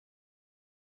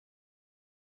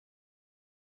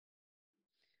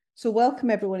So welcome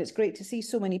everyone. It's great to see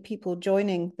so many people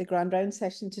joining the Grand Round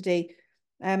session today.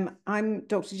 I'm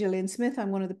Dr. Gillian Smith. I'm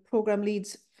one of the programme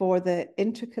leads for the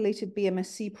intercalated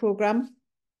BMSc programme.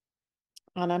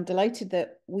 And I'm delighted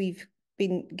that we've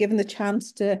been given the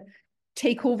chance to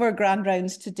take over Grand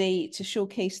Rounds today to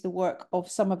showcase the work of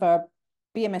some of our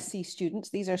BMSc students.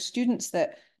 These are students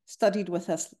that studied with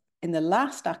us in the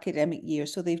last academic year,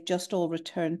 so they've just all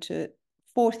returned to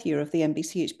fourth year of the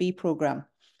MBCHB programme.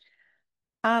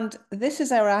 And this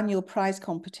is our annual prize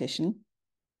competition.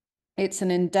 It's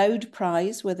an endowed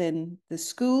prize within the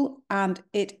school, and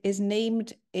it is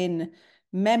named in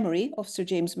memory of Sir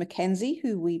James Mackenzie,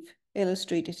 who we've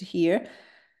illustrated here.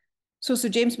 So Sir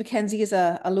James Mackenzie is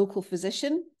a local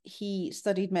physician. He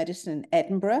studied medicine in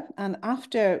Edinburgh, and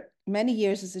after many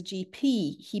years as a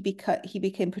GP, he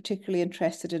became particularly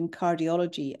interested in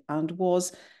cardiology and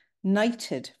was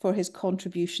knighted for his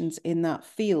contributions in that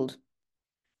field.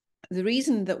 The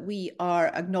reason that we are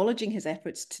acknowledging his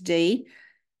efforts today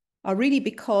are really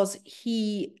because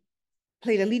he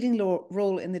played a leading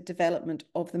role in the development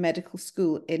of the medical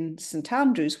school in St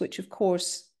Andrews, which of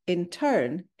course in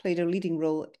turn played a leading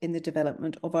role in the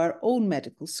development of our own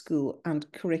medical school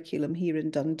and curriculum here in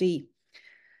Dundee.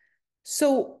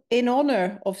 So in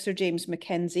honour of Sir James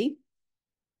Mackenzie,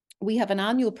 we have an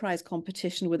annual prize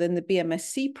competition within the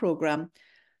BMSc programme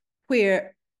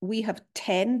where we have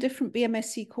 10 different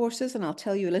BMSc courses, and I'll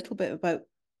tell you a little bit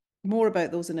more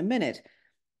about those in a minute.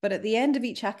 But at the end of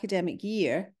each academic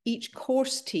year, each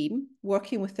course team,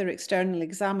 working with their external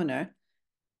examiner,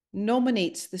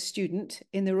 nominates the student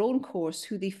in their own course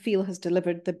who they feel has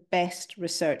delivered the best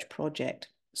research project.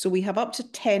 So we have up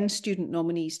to 10 student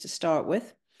nominees to start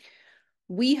with.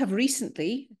 We have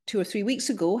recently, 2 or 3 weeks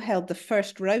ago, held the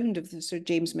first round of the Sir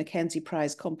James Mackenzie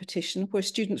Prize competition, where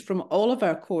students from all of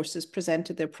our courses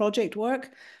presented their project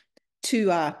work to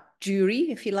a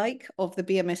jury, if you like, of the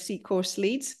BMSc course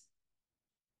leads.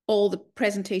 All the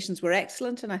presentations were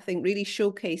excellent and I think really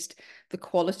showcased the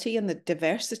quality and the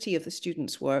diversity of the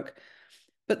students' work.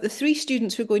 But the 3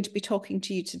 students who are going to be talking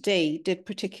to you today did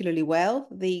particularly well.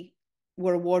 They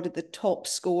were awarded the top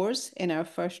scores in our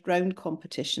first round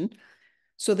competition.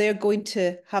 So they're going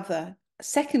to have a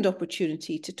second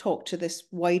opportunity to talk to this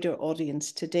wider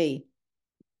audience today.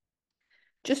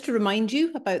 Just to remind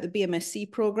you about the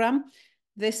BMSc programme,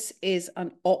 this is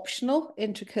an optional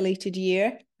intercalated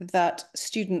year that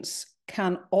students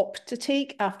can opt to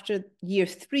take after year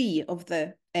 3 of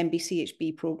the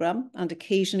MBCHB programme, and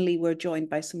occasionally we're joined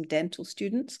by some dental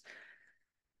students.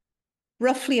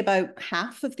 Roughly about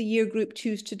half of the year group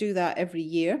choose to do that every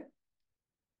year.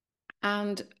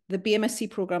 And the BMSc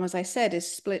programme, as I said,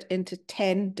 is split into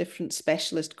 10 different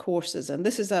specialist courses. And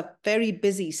this is a very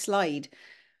busy slide,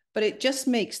 but it just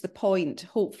makes the point,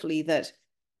 hopefully, that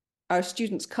our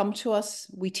students come to us,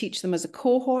 we teach them as a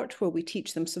cohort where we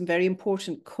teach them some very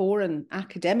important core and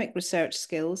academic research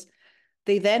skills.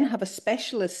 They then have a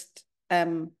specialist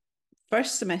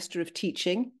first semester of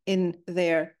teaching in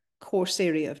their course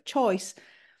area of choice.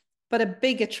 But a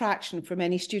big attraction for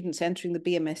many students entering the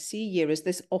BMSc year is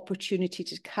this opportunity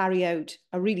to carry out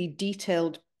a really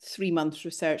detailed 3-month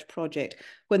research project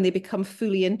when they become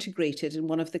fully integrated in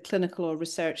one of the clinical or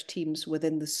research teams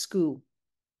within the school.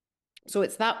 So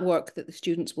it's that work that the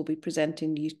students will be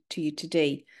presenting to you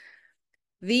today.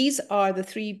 These are the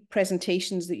 3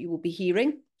 presentations that you will be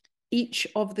hearing. Each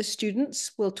of the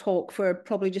students will talk for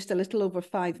probably just a little over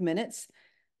 5 minutes.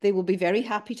 They will be very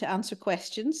happy to answer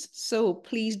questions. So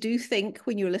please do think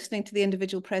when you're listening to the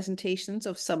individual presentations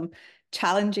of some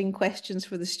challenging questions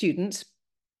for the students.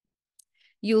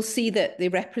 You'll see that they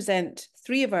represent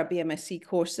 3 of our BMSc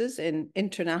courses in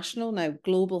international, now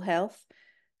global health,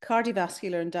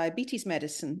 cardiovascular and diabetes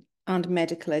medicine, and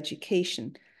medical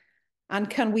education. And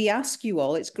can we ask you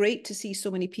all, it's great to see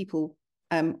so many people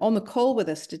on the call with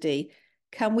us today.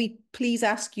 Can we please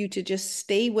ask you to just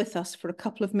stay with us for a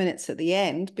couple of minutes at the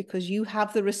end, because you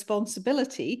have the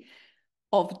responsibility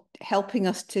of helping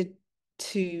us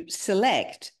to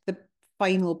select the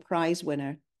final prize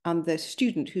winner and the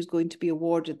student who's going to be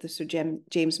awarded the Sir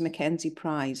James Mackenzie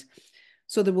Prize.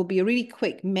 So there will be a really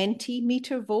quick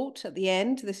Mentimeter vote at the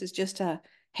end. This is just a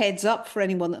heads up for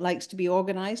anyone that likes to be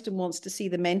organised and wants to see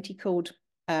the Menti code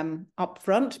up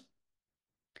front.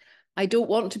 I don't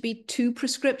want to be too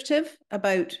prescriptive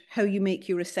about how you make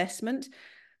your assessment,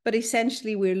 but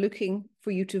essentially we're looking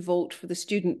for you to vote for the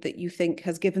student that you think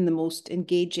has given the most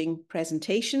engaging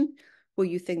presentation, where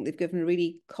you think they've given a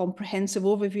really comprehensive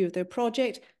overview of their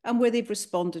project, and where they've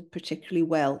responded particularly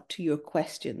well to your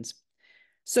questions.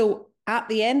 So at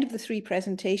the end of the 3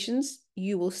 presentations,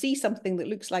 you will see something that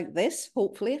looks like this,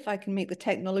 hopefully, if I can make the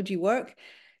technology work.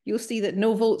 You'll see that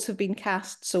no votes have been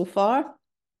cast so far,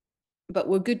 but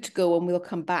we're good to go, and we'll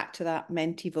come back to that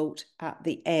Menti vote at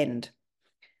the end.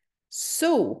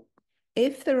 So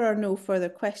if there are no further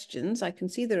questions, I can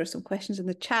see there are some questions in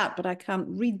the chat, but I can't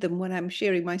read them when I'm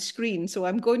sharing my screen. So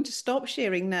I'm going to stop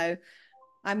sharing now.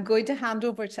 I'm going to hand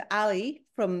over to Ali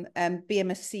from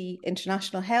BMSc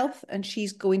International Health, and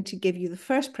she's going to give you the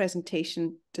first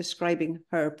presentation describing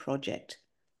her project.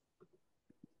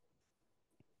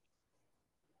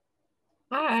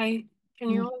 Hi, can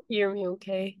you all hear me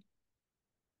okay?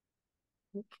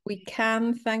 We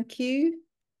can, thank you.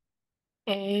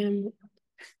 Okay,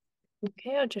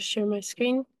 I'll just share my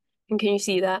screen. And can you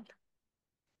see that?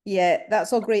 Yeah,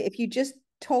 that's all great. If you just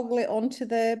toggle it onto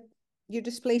your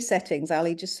display settings,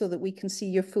 Ali, just so that we can see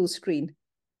your full screen.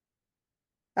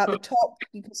 At the top,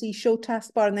 you can see show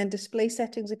taskbar and then display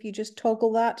settings. If you just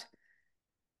toggle that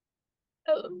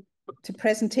Oh, to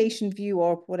presentation view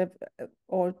or whatever,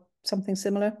 or something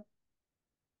similar.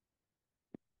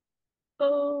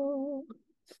 oh,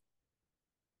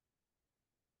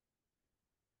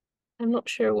 I'm not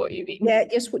sure what you mean. Yeah,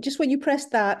 just when you press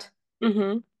that,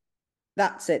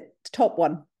 that's it. Top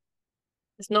one.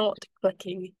 It's not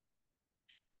clicking.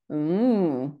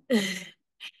 Mm.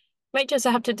 Might just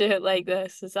have to do it like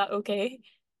this. Is that okay?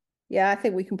 Yeah, I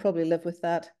think we can probably live with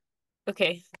that.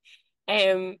 Okay.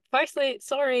 Firstly,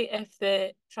 sorry if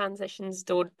the transitions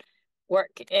don't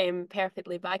work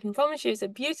perfectly, but I can promise you it's a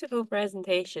beautiful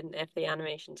presentation if the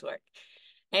animations work.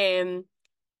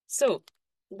 So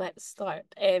let's start.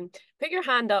 Put your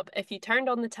hand up if you turned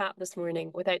on the tap this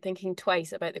morning without thinking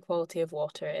twice about the quality of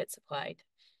water it supplied.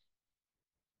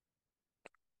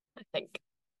 I think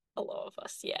a lot of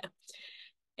us, yeah.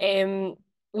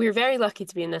 We're very lucky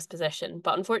to be in this position,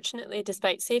 but unfortunately,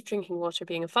 despite safe drinking water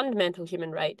being a fundamental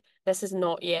human right, this is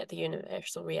not yet the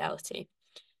universal reality.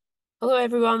 Hello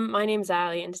everyone, my name's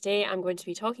Ali, and today I'm going to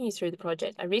be talking you through the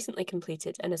project I recently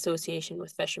completed in association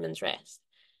with Fisherman's Rest.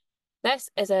 This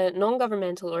is a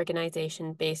non-governmental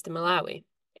organisation based in Malawi.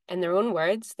 In their own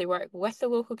words, they work with the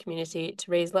local community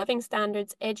to raise living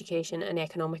standards, education and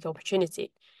economic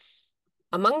opportunity.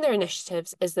 Among their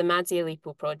initiatives is the Madzi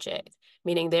Alipo project,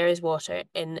 meaning there is water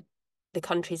in the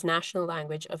country's national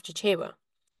language of Chichewa.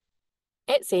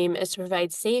 Its aim is to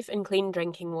provide safe and clean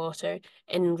drinking water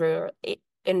in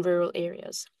rural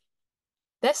areas.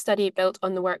 This study built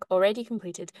on the work already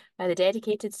completed by the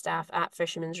dedicated staff at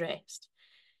Fisherman's Rest.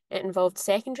 It involved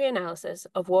secondary analysis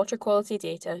of water quality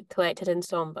data collected in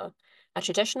Somba, a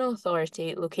traditional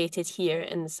authority located here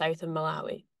in the south of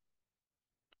Malawi.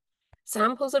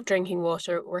 Samples of drinking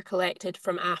water were collected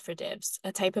from aphrodivs,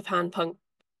 a type of hand pump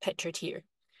pictured here.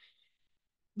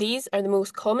 These are the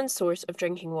most common source of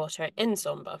drinking water in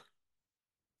Somba.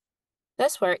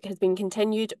 This work has been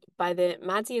continued by the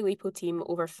Madzi Alipo team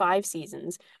over 5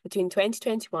 seasons between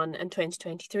 2021 and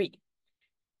 2023.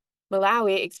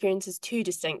 Malawi experiences 2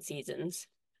 distinct seasons,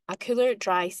 a cooler,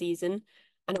 dry season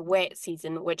and a wet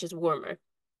season, which is warmer.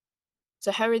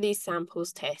 So how are these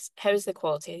samples tested? How is the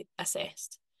quality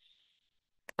assessed?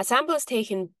 A sample is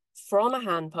taken from a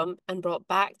hand pump and brought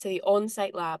back to the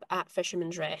on-site lab at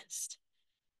Fisherman's Rest.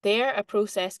 There, a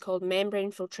process called membrane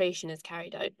filtration is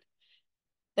carried out.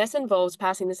 This involves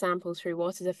passing the sample through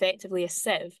what is effectively a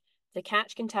sieve to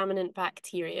catch contaminant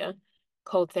bacteria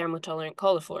called thermotolerant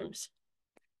coliforms.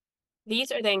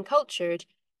 These are then cultured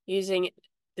using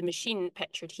the machine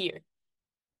pictured here.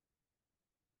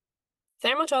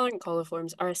 Thermotolerant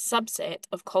coliforms are a subset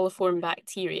of coliform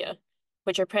bacteria,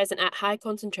 which are present at high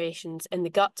concentrations in the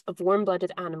gut of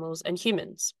warm-blooded animals and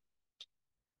humans.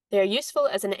 They are useful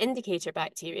as an indicator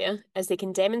bacteria as they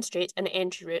can demonstrate an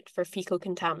entry route for fecal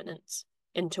contaminants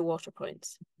into water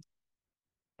points.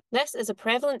 This is a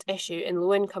prevalent issue in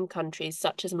low-income countries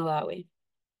such as Malawi.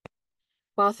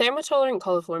 While thermotolerant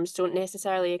coliforms don't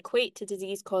necessarily equate to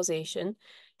disease causation,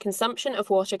 consumption of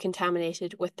water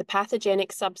contaminated with the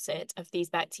pathogenic subset of these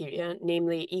bacteria,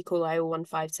 namely E. coli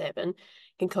 0157,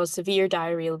 can cause severe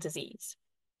diarrheal disease.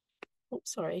 Oh,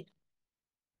 sorry.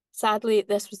 Sadly,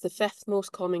 this was the 5th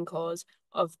most common cause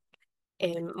of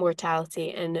mortality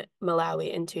in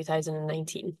Malawi in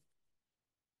 2019.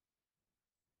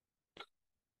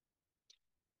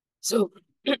 So,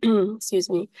 excuse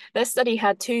me, this study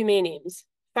had 2 main aims.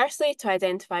 Firstly, to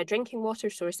identify drinking water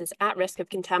sources at risk of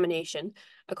contamination,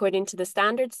 according to the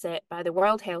standards set by the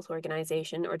World Health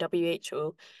Organization, or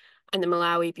WHO, and the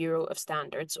Malawi Bureau of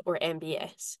Standards, or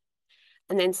MBS.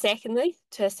 And then secondly,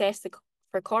 to assess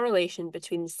for correlation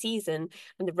between the season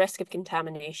and the risk of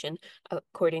contamination,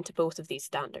 according to both of these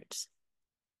standards.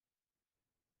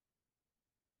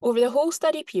 Over the whole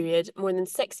study period, more than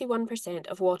 61%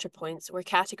 of water points were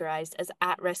categorised as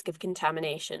at risk of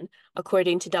contamination,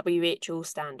 according to WHO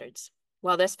standards,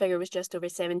 while this figure was just over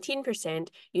 17%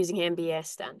 using MBS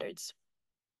standards.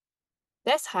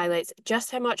 This highlights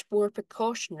just how much more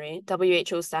precautionary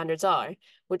WHO standards are,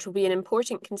 which will be an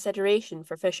important consideration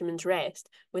for Fishermen's Rest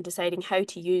when deciding how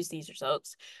to use these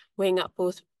results, weighing up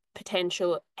both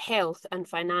potential health and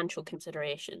financial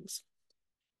considerations.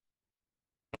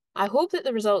 I hope that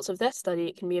the results of this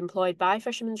study can be employed by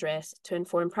Fishermen's Rest to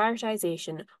inform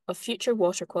prioritisation of future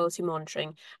water quality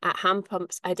monitoring at hand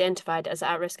pumps identified as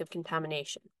at risk of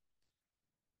contamination.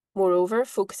 Moreover,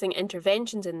 focusing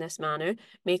interventions in this manner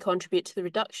may contribute to the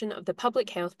reduction of the public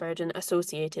health burden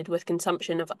associated with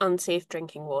consumption of unsafe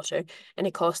drinking water in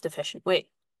a cost-efficient way.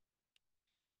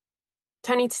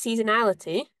 Turning to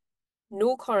seasonality,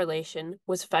 no correlation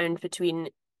was found between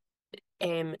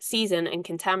season and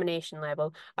contamination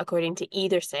level according to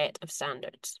either set of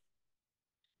standards.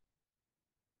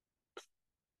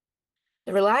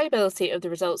 The reliability of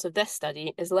the results of this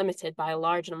study is limited by a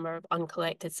large number of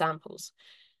uncollected samples.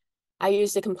 I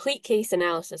used a complete case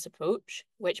analysis approach,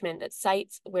 which meant that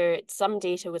sites where some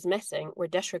data was missing were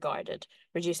disregarded,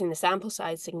 reducing the sample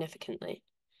size significantly.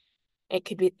 It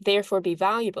could therefore be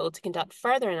valuable to conduct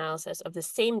further analysis of the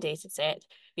same data set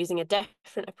using a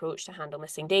different approach to handle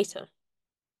missing data.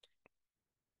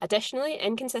 Additionally,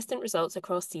 inconsistent results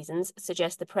across seasons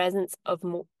suggest the presence of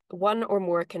one or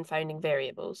more confounding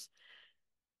variables.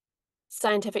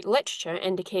 Scientific literature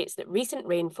indicates that recent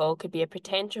rainfall could be a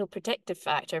potential predictive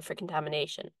factor for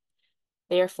contamination.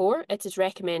 Therefore, it is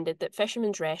recommended that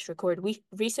Fishermen's Rest record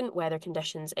recent weather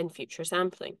conditions in future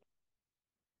sampling.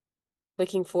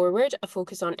 Looking forward, a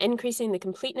focus on increasing the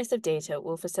completeness of data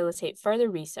will facilitate further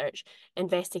research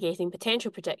investigating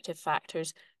potential predictive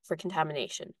factors for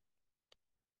contamination.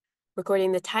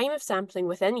 Recording the time of sampling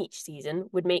within each season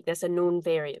would make this a known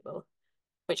variable,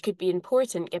 which could be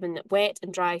important given that wet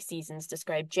and dry seasons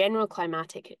describe general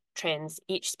climatic trends,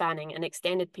 each spanning an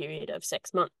extended period of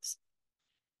 6 months.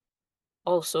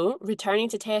 Also, returning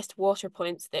to test water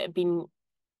points that have been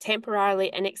temporarily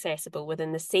inaccessible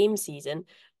within the same season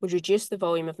would reduce the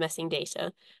volume of missing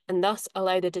data and thus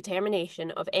allow the determination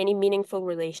of any meaningful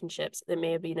relationships that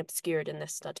may have been obscured in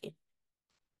this study.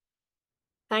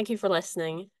 Thank you for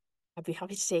listening. I'd be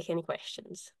happy to take any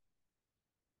questions.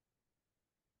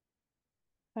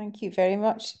 Thank you very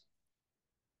much,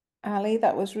 Ali.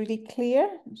 That was really clear.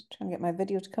 I'm just trying to get my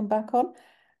video to come back on.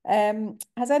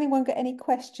 Has anyone got any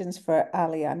questions for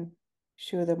Ali? I'm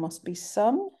sure there must be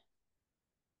some.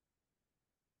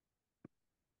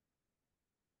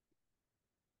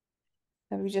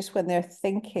 Maybe just when they're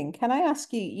thinking. Can I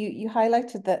ask you, you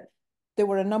highlighted that there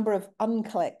were a number of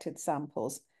uncollected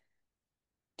samples.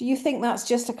 Do you think that's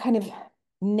just a kind of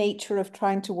nature of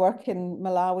trying to work in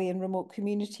Malawi and remote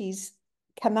communities?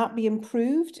 Can that be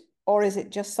improved? Or is it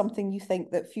just something you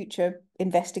think that future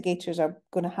investigators are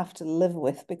going to have to live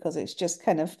with because it's just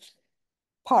kind of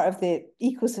part of the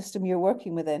ecosystem you're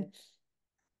working within?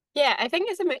 Yeah, I think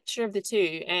it's a mixture of the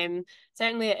two.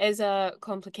 Certainly it is a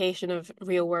complication of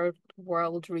real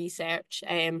world research.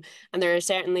 And there are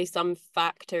certainly some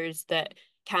factors that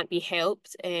can't be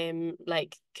helped,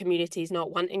 like communities not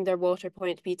wanting their water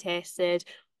point to be tested,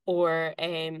 or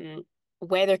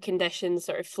weather conditions,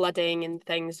 sort of flooding and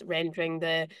things rendering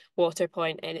the water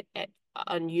point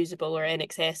unusable or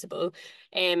inaccessible.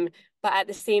 But at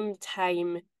the same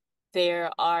time, there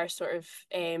are sort of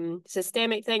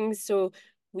systemic things. So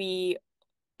we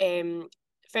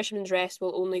Fishermen's Rest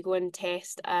will only go and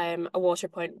test a water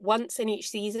point once in each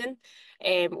season,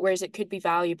 whereas it could be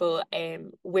valuable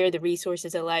where the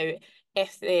resources allow,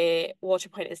 if the water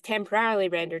point is temporarily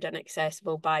rendered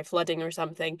inaccessible by flooding or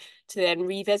something, to then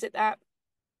revisit that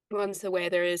once the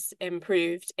weather is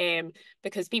improved,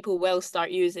 because people will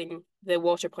start using the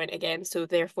water point again. So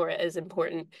therefore it is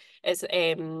important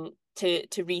to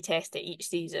retest it each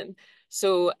season.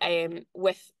 So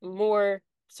with more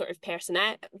sort of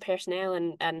personnel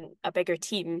and a bigger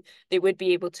team, they would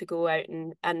be able to go out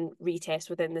and retest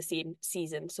within the same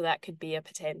season. So that could be a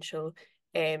potential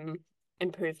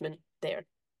improvement there.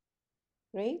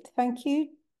 Great, thank you.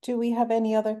 Do we have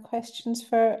any other questions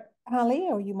for Ali?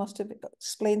 Or you must have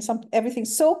explained everything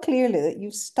so clearly that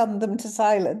you stunned them to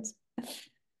silence.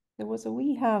 There was a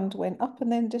wee hand went up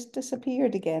and then just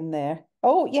disappeared again there.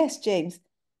 Oh, yes, James.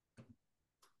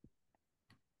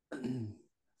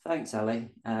 Thanks, Ali.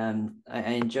 I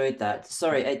enjoyed that.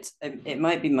 Sorry, it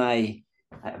might be I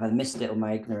missed it or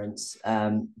my ignorance.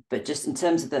 But just in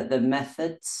terms of the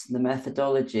methods, the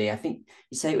methodology, I think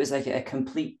you say it was like a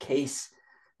complete case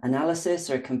analysis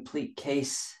or a complete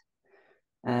case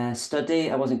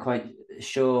study. I wasn't quite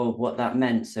sure what that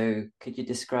meant. So could you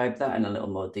describe that in a little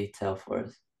more detail for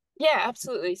us? Yeah,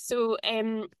 absolutely. So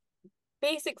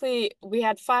basically we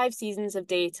had 5 seasons of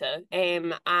data,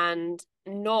 and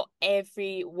not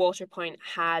every water point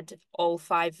had all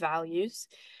 5 values.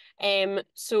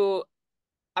 So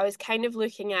I was kind of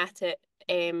looking at it.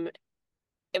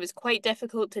 It was quite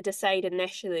difficult to decide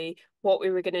initially what we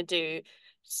were going to do.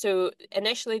 So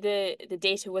initially the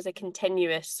data was a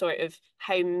continuous sort of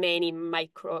how many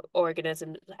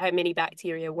microorganisms, how many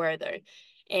bacteria were there.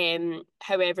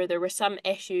 However, there were some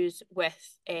issues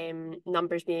with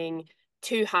numbers being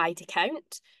too high to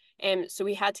count. So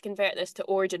we had to convert this to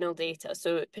ordinal data.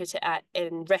 So put it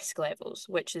in risk levels,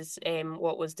 which is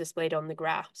what was displayed on the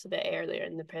graphs a bit earlier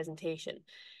in the presentation.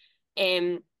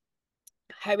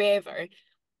 However,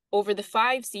 over the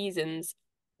 5 seasons,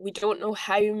 we don't know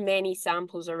how many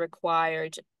samples are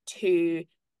required to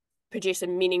produce a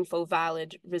meaningful,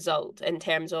 valid result in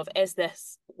terms of, is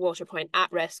this water point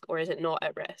at risk or is it not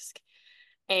at risk?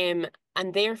 And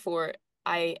therefore,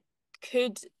 I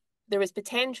could, there was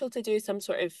potential to do some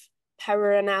sort of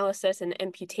power analysis and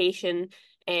imputation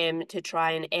to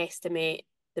try and estimate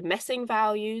the missing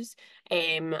values,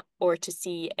 or to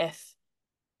see if,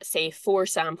 say, 4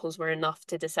 samples were enough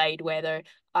to decide whether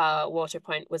a water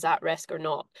point was at risk or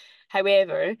not.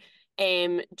 However,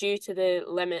 due to the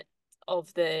limit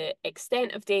of the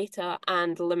extent of data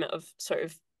and the limit of sort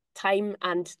of time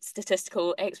and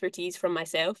statistical expertise from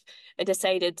myself, I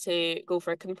decided to go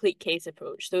for a complete case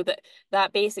approach. So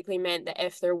that basically meant that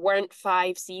if there weren't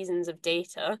 5 seasons of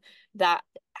data, that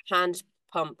hand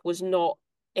pump was not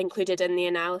included in the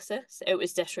analysis. It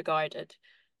was disregarded.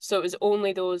 So it was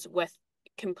only those with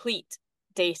complete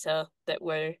data that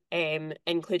were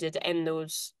included in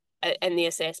those in the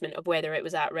assessment of whether it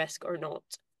was at risk or not.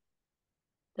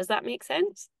 Does that make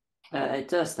sense? It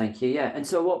does, thank you. Yeah. And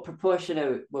so what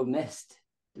proportion were missed?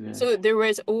 So there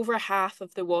was over half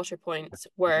of the water points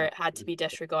had to be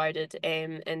disregarded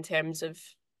in terms of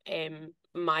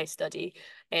my study.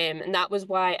 And that was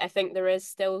why I think there is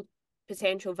still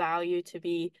potential value to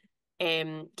be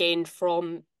gained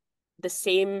from the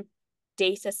same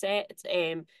data set.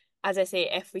 As I say,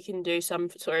 if we can do some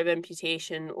sort of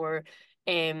imputation or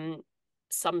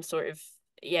some sort of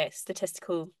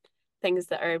statistical things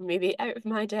that are maybe out of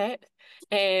my depth,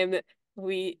 there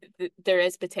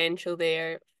is potential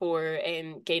there for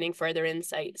gaining further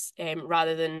insights,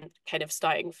 rather than kind of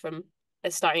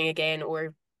starting again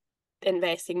or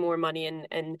investing more money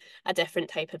in a different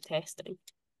type of testing.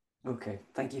 Okay,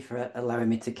 thank you for allowing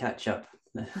me to catch up.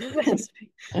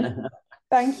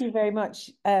 Thank you very much,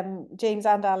 James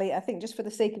and Ali. I think just for the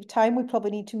sake of time, we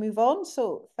probably need to move on.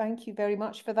 So thank you very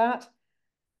much for that.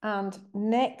 And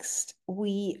next,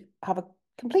 we have a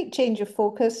complete change of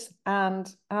focus,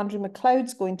 and Andrew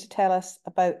McLeod's going to tell us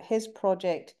about his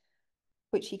project,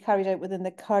 which he carried out within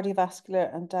the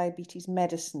Cardiovascular and Diabetes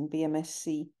Medicine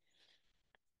BMSc.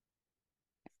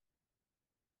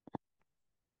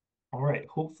 All right,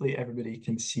 hopefully everybody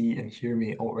can see and hear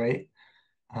me all right.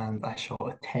 And I shall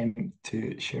attempt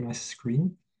to share my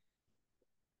screen.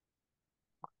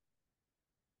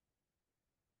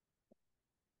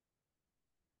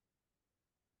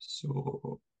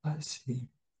 So let's see.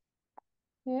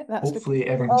 Yeah, that's hopefully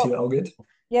everyone can see it all good.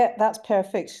 Yeah, that's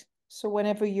perfect. So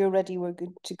whenever you're ready, we're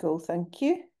good to go. Thank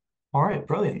you. All right,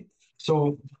 brilliant.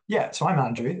 So I'm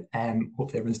Andrew, and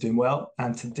hopefully everyone's doing well.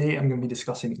 And today I'm going to be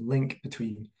discussing the link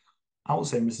between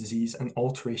Alzheimer's disease and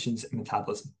alterations in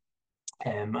metabolism.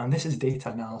 And this is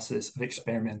data analysis of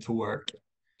experimental work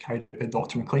carried out by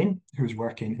Dr. McLean, who was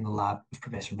working in the lab with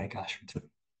Professor Meg Ashford.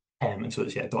 And so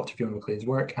it's Dr. Fiona McLean's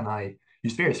work, and I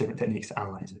used various different techniques to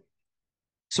analyze it.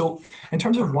 So in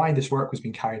terms of why this work was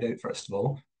being carried out, first of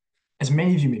all, as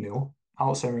many of you may know,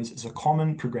 Alzheimer's is a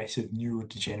common progressive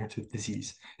neurodegenerative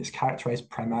disease. It's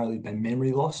characterized primarily by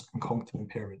memory loss and cognitive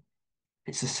impairment.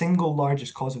 It's the single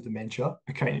largest cause of dementia,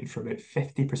 accounting for about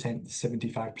 50% to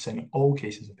 75% of all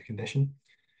cases of the condition.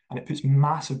 And it puts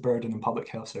massive burden on public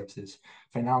health services,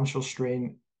 financial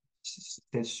strain,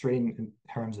 in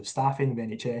terms of staffing of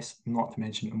NHS, not to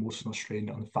mention emotional strain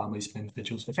on the families and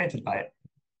individuals affected by it.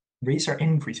 Rates are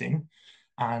increasing,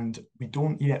 and we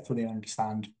don't yet fully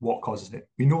understand what causes it.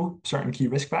 We know certain key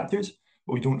risk factors,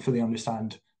 but we don't fully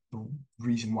understand the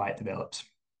reason why it develops.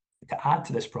 To add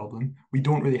to this problem, we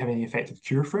don't really have any effective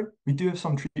cure for it. We do have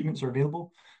some treatments are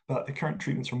available, but the current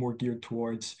treatments are more geared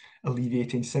towards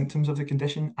alleviating symptoms of the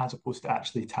condition as opposed to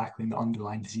actually tackling the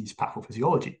underlying disease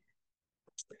pathophysiology.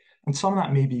 And some of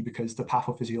that may be because the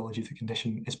pathophysiology of the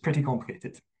condition is pretty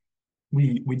complicated.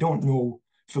 We don't know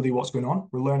fully what's going on.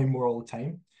 We're learning more all the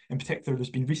time. In particular, there's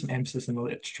been recent emphasis in the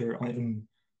literature in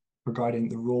regarding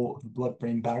the role of the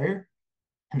blood-brain barrier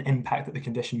and impact that the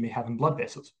condition may have on blood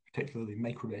vessels, particularly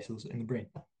microvessels in the brain.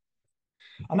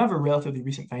 Another relatively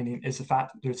recent finding is the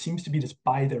fact that there seems to be this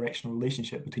bidirectional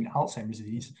relationship between Alzheimer's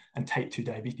disease and type 2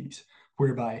 diabetes,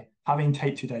 whereby having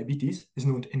type 2 diabetes is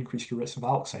known to increase your risk of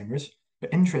Alzheimer's,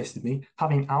 but interestingly,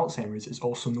 having Alzheimer's is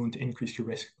also known to increase your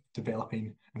risk of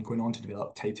developing and going on to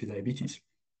develop type 2 diabetes.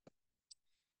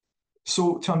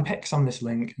 So to unpick some of this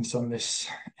link and some of this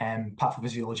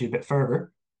pathophysiology a bit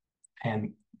further,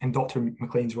 in Dr.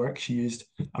 McLean's work, she used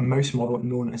a mouse model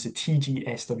known as the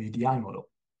TGSWDI model.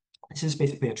 This is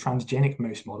basically a transgenic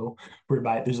mouse model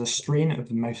whereby there's a strain of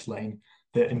the mouse line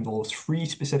that involves 3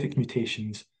 specific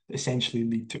mutations that essentially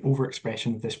lead to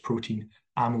overexpression of this protein,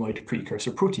 amyloid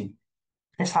precursor protein.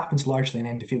 This happens largely in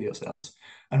endothelial cells,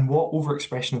 and what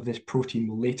overexpression of this protein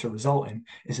will later result in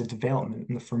is a development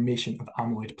in the formation of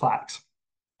amyloid plaques.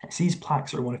 These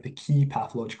plaques are one of the key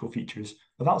pathological features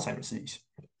of Alzheimer's disease.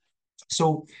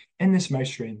 So in this mouse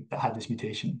strain that had this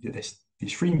mutation,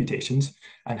 these 3 mutations,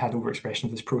 and had overexpression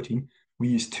of this protein, we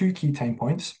used 2 key time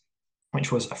points,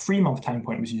 which was a 3-month time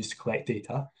point was used to collect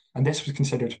data, and this was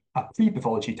considered a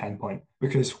pre-pathology time point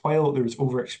because while there was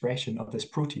overexpression of this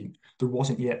protein, there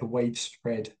wasn't yet the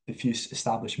widespread diffuse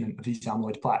establishment of these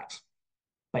amyloid plaques.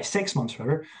 By 6 months,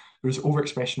 however, there was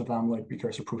overexpression of the amyloid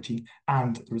precursor protein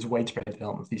and there was widespread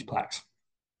development of these plaques.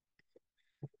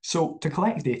 So to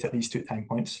collect data at these 2 time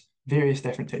points, various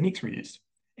different techniques were used.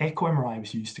 Echo MRI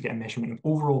was used to get a measurement of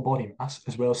overall body mass,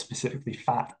 as well as specifically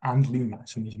fat and lean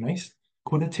mass in these mice.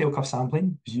 Coded tail cuff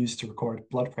sampling was used to record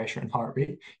blood pressure and heart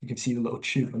rate. You can see the little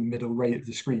tube in the middle right of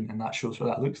the screen, and that shows what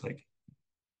that looks like.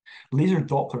 Laser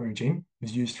Doppler imaging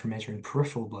was used for measuring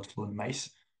peripheral blood flow in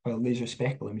mice, while laser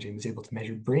speckle imaging was able to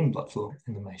measure brain blood flow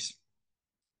in the mice.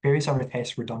 Various other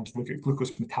tests were done to look at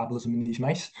glucose metabolism in these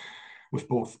mice, with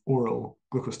both oral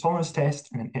glucose tolerance test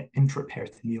and an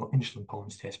intraperitoneal insulin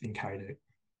tolerance test being carried out.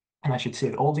 And I should say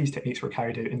that all these techniques were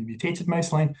carried out in the mutated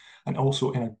mouse line and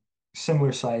also in a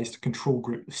similar sized control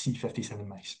group of C57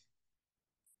 mice.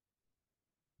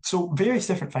 So various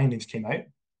different findings came out.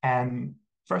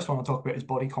 First one I'll talk about is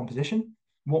body composition.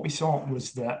 What we saw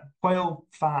was that while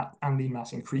fat and lean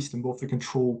mass increased in both the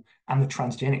control and the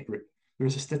transgenic group, there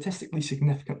was a statistically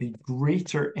significantly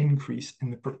greater increase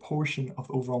in the proportion of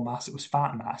overall mass that was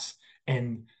fat mass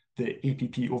in the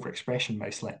APP overexpression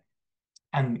mouse line.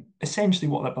 And essentially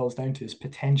what that boils down to is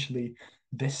potentially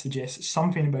this suggests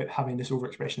something about having this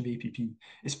overexpression of APP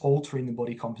is altering the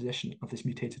body composition of this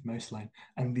mutated mouse line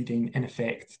and leading in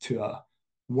effect to a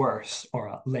worse or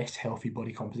a less healthy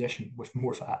body composition with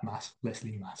more fat mass, less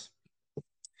lean mass.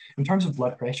 In terms of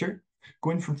blood pressure,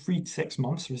 going from 3 to 6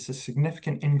 months, there was a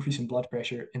significant increase in blood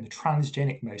pressure in the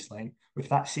transgenic mouse line, with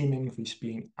that same increase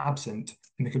being absent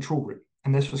in the control group.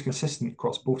 And this was consistent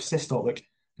across both systolic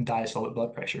and diastolic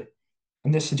blood pressure.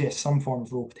 And this suggests some form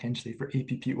of role potentially for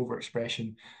APP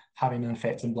overexpression having an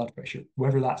effect on blood pressure,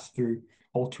 whether that's through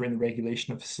altering the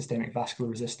regulation of systemic vascular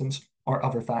resistance or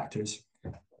other factors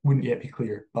wouldn't yet be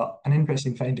clear, but an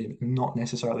interesting finding and not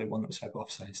necessarily one that was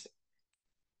hypothesized.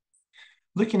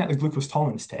 Looking at the glucose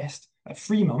tolerance test, at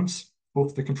 3 months,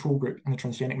 both the control group and the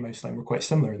transgenic mouse line were quite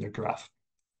similar in their graph.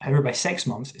 However, by 6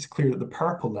 months, it's clear that the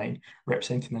purple line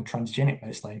representing the transgenic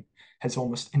mouse line has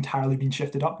almost entirely been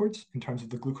shifted upwards in terms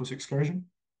of the glucose excursion.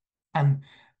 And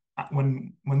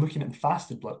when looking at the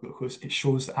fasted blood glucose, it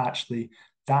shows that actually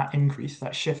that increase,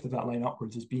 that shift of that line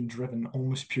upwards is being driven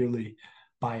almost purely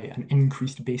by an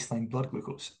increased baseline blood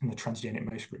glucose in the transgenic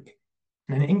mouse group.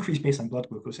 And an increased baseline blood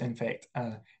glucose, in fact,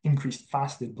 increased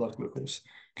fasted blood glucose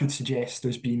could suggest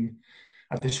there's been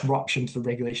a disruption to the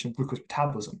regulation of glucose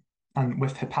metabolism. And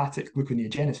with hepatic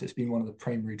gluconeogenesis being one of the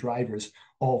primary drivers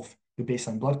of the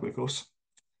baseline blood glucose,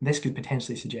 this could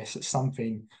potentially suggest that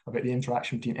something about the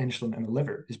interaction between insulin and the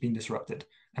liver is being disrupted.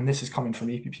 And this is coming from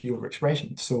APP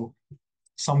overexpression. So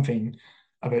something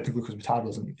about the glucose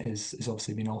metabolism is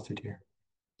obviously being altered here.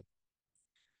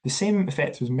 The same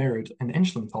effect was mirrored in the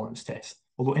insulin tolerance test,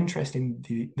 although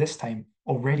interestingly, this time,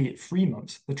 already at 3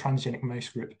 months, the transgenic mouse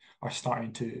group are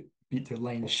starting to beat their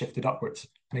lines shifted upwards.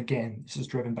 And again, this is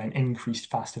driven by an increased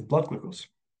fasted blood glucose.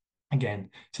 Again,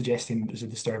 suggesting that there's a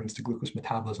disturbance to glucose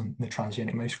metabolism in the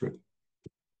transgenic mouse group.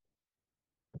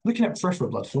 Looking at peripheral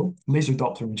blood flow, laser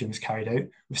Doppler imaging was carried out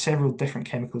with several different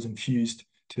chemicals infused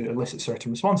to elicit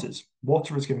certain responses.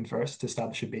 Water was given first to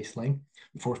establish a baseline,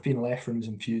 before phenylephrine was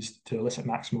infused to elicit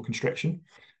maximal constriction.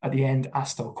 At the end,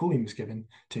 acetylcholine was given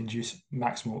to induce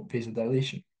maximal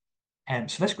vasodilation.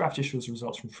 So this graph just shows the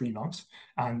results from 3 months,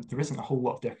 and there isn't a whole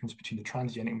lot of difference between the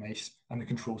transgenic mice and the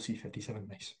control C57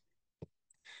 mice.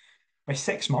 By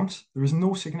 6 months, there was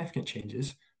no significant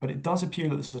changes, but it does appear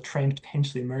that there's a trend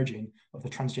potentially emerging of the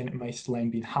transgenic mice line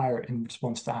being higher in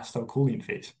response to acetylcholine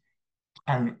phase.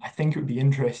 And I think it would be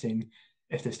interesting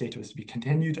if this data was to be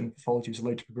continued and pathology was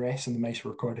allowed to progress and the mice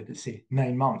were recorded at, say,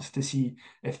 9 months, to see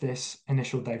if this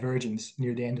initial divergence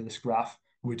near the end of this graph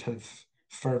would have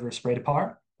further spread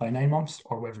apart by 9 months,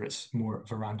 or whether it's more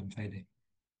of a random finding.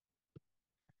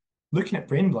 Looking at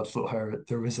brain blood flow, however,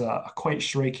 there was a quite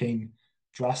striking,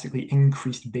 drastically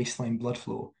increased baseline blood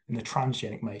flow in the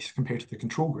transgenic mice compared to the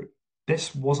control group.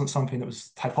 This wasn't something that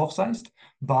was hypothesized,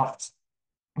 but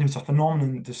there was a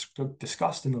phenomenon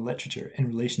discussed in the literature in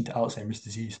relation to Alzheimer's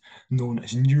disease known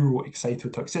as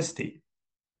neuroexcitotoxicity.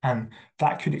 And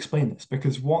that could explain this,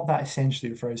 because what that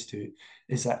essentially refers to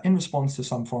is that in response to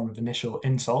some form of initial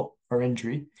insult or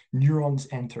injury, neurons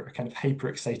enter a kind of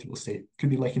hyperexcitable state, could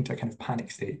be likened to a kind of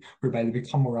panic state, whereby they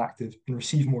become more active and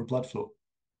receive more blood flow.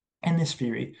 In this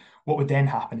theory, what would then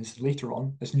happen is later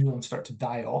on, as neurons start to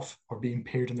die off or be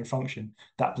impaired in their function,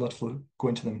 that blood flow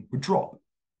going to them would drop.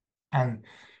 And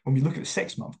when we look at the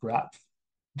 6-month graph,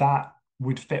 that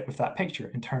would fit with that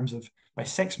picture in terms of by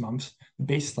 6 months, the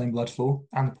baseline blood flow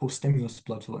and the post-stimulus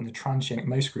blood flow in the transgenic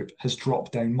mouse group has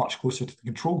dropped down much closer to the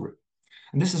control group.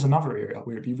 And this is another area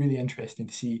where it'd be really interesting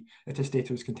to see if this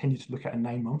data was continued to look at in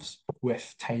 9 months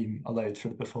with time allowed for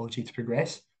the pathology to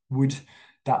progress. Would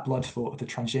that blood flow of the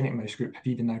transgenic mouse group have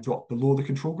even now dropped below the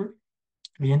control group?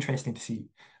 It'd be interesting to see,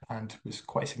 and was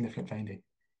quite a significant finding.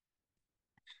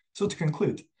 So to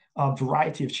conclude, a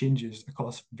variety of changes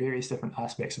across various different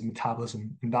aspects of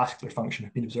metabolism and vascular function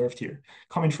have been observed here,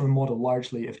 coming from a model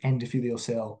largely of endothelial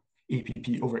cell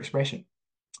APP overexpression.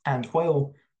 And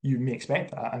while you may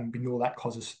expect that, and we know that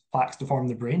causes plaques to form in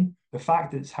the brain, the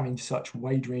fact that it's having such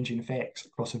wide-ranging effects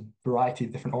across a variety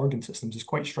of different organ systems is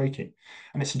quite striking.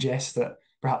 And it suggests that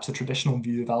perhaps a traditional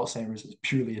view of Alzheimer's as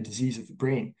purely a disease of the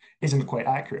brain isn't quite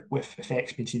accurate, with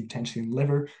effects being seen potentially in the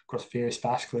liver, across various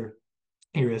vascular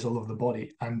areas all over the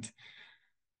body. And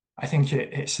I think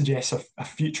it suggests a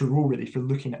future role really for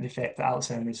looking at the effect that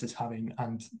Alzheimer's is having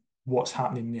and what's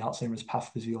happening in the Alzheimer's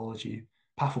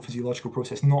pathophysiological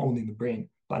process, not only in the brain,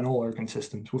 but in all organ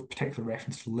systems, with particular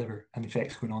reference to the liver and the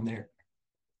effects going on there.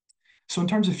 So in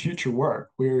terms of future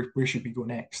work, where should we go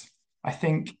next? I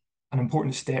think an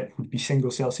important step would be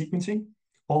single cell sequencing.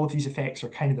 All of these effects are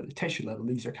kind of at the tissue level.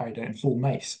 These are carried out in whole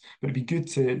mice, but it'd be good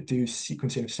to do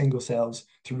sequencing of single cells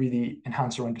to really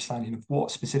enhance our understanding of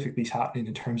what specifically is happening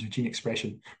in terms of gene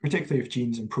expression, particularly of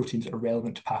genes and proteins that are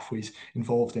relevant to pathways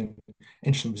involved in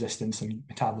insulin resistance and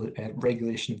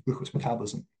regulation of glucose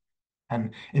metabolism.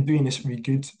 And in doing this, it would be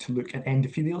good to look at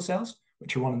endothelial cells,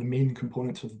 which are one of the main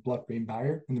components of the blood-brain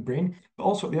barrier in the brain, but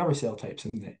also at the other cell types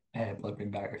in the blood-brain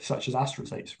barrier, such as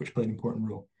astrocytes, which play an important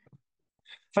role.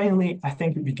 Finally, I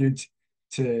think it'd be good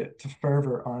to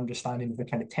further our understanding of the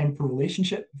kind of temporal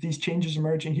relationship of these changes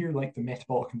emerging here, like the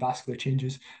metabolic and vascular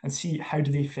changes, and see how do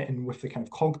they fit in with the kind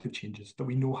of cognitive changes that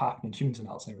we know happen in humans and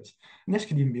Alzheimer's. And this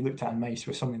could even be looked at in mice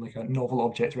with something like a novel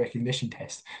object recognition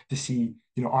test to see,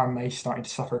 are mice starting to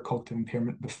suffer cognitive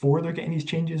impairment before they're getting these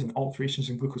changes and alterations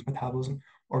in glucose metabolism,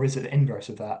 or is it the inverse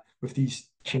of that with these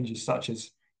changes such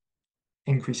as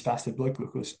increased fasted blood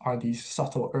glucose? Are these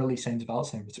subtle early signs of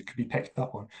Alzheimer's that could be picked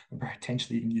up on and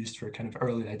potentially even used for kind of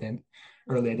early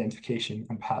identification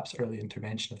and perhaps early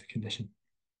intervention of the condition?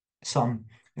 Some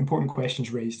important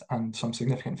questions raised and some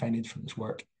significant findings from this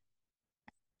work.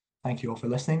 Thank you all for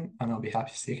listening, and I'll be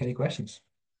happy to take any questions.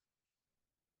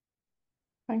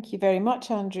 Thank you very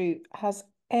much, Andrew. Has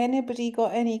anybody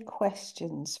got any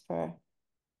questions for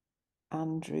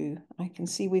Andrew? I can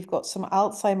see we've got some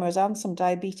Alzheimer's and some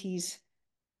diabetes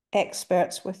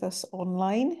experts with us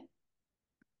online.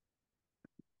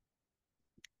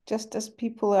 Just as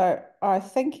people are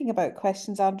thinking about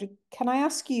questions, Andrew, can I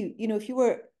ask you,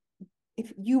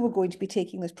 if you were going to be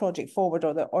taking this project forward,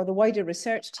 or the wider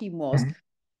research team was,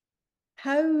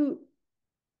 how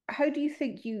do you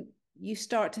think you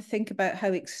start to think about how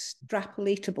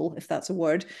extrapolatable, if that's a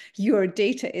word, your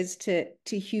data is to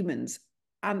humans?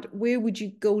 And where would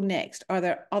you go next? Are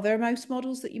there other mouse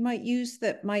models that you might use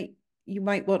that you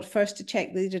might want first to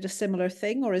check they did a similar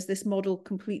thing, or is this model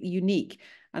completely unique?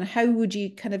 And how would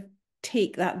you kind of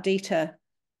take that data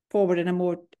forward in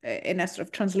a sort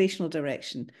of translational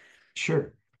direction?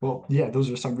 Sure. Well, yeah, those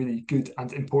are some really good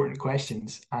and important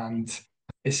questions, and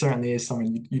it certainly is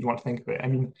something you'd want to think about. I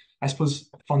mean, I suppose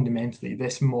fundamentally,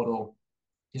 this model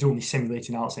is only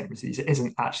simulating Alzheimer's disease. It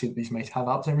isn't actually that these might have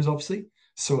Alzheimer's, obviously.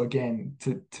 So again,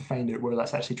 to find out whether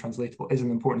that's actually translatable is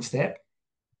an important step.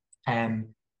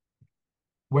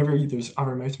 Whether there's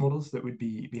other mouse models that would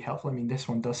be helpful. I mean, this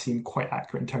one does seem quite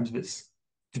accurate in terms of its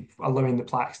allowing the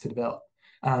plaques to develop.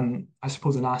 I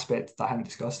suppose an aspect that I haven't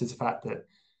discussed is the fact that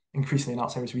increasingly in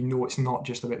Alzheimer's, we know it's not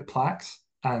just about the plaques.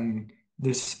 And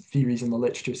there's theories in the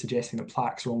literature suggesting that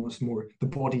plaques are almost more the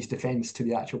body's defense to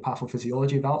the actual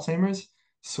pathophysiology of Alzheimer's.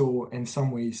 So in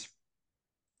some ways,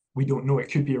 we don't know.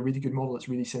 It could be a really good model that's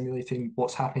really simulating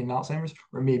what's happening in Alzheimer's,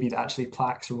 or maybe that actually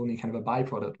plaques are only kind of a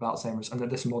byproduct of Alzheimer's, and that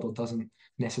this model doesn't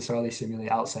necessarily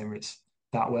simulate Alzheimer's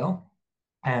that well.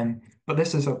 But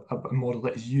this is a model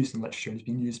that is used in literature and has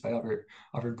been used by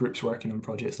other groups working on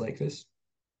projects like this.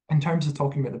 In terms of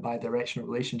talking about the bidirectional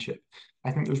relationship,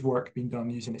 I think there's work being done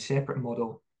using a separate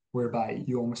model whereby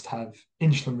you almost have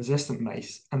insulin-resistant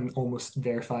mice and almost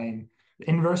verifying the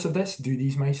inverse of this. Do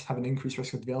these mice have an increased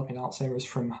risk of developing Alzheimer's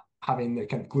from having the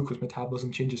kind of glucose metabolism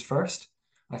changes first?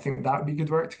 I think that would be good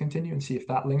work to continue and see if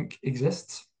that link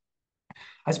exists.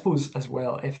 I suppose as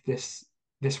well, if this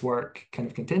work kind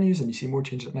of continues and you see more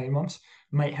changes at 9 months,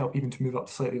 it might help even to move up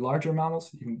to slightly larger mammals.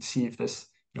 You can see if this,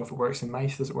 if it works in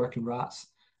mice, does it work in rats?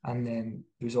 And then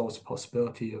there's always a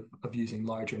possibility of using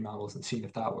larger mammals and seeing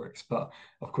if that works. But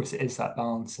of course, it is that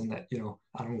balance in that,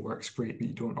 animal work's great, but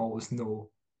you don't always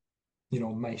know,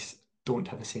 mice don't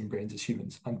have the same brains as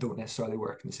humans and don't necessarily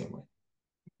work in the same way.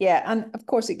 Yeah, and of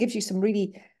course, it gives you some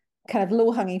really kind of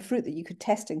low-hanging fruit that you could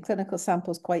test in clinical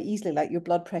samples quite easily, like your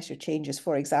blood pressure changes,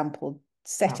 for example.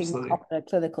 Setting Absolutely. up in a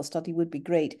clinical study would be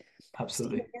great.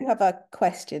 Absolutely. Steve, you have a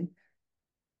question.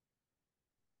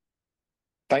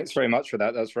 Thanks very much for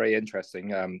that. That's very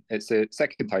interesting. It's the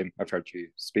second time I've heard you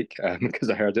speak because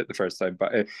I heard it the first time,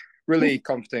 but a really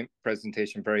competent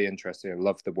presentation, very interesting. I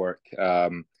love the work. A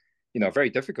very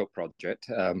difficult project,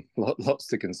 lots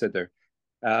to consider.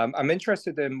 I'm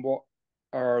interested in what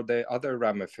are the other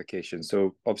ramifications.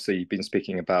 So obviously you've been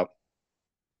speaking about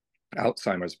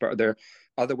Alzheimer's, but are there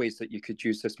other ways that you could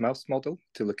use this mouse model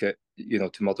to look at,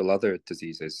 to model other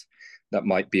diseases that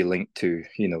might be linked to,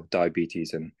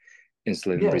 diabetes and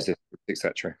insulin resistance,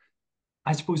 etc.?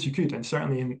 I suppose you could, and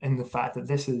certainly in the fact that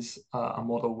this is a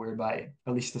model whereby,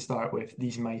 at least to start with,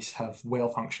 these mice have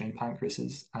well-functioning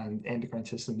pancreases and endocrine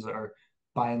systems that are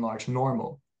by and large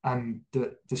normal, and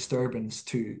the disturbance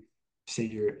to, say,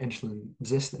 your insulin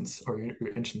resistance or your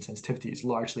insulin sensitivity is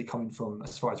largely coming from,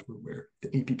 as far as we're aware, the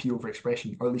APP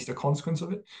overexpression, or at least a consequence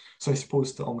of it. So I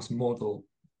suppose to almost model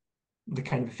the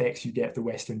kind of effects you get of the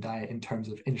Western diet in terms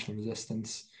of insulin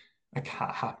resistance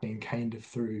happening kind of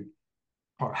through,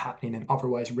 or happening in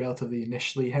otherwise relatively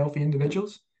initially healthy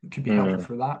individuals. It could be helpful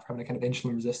for that, for having a kind of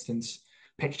insulin resistance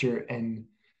picture in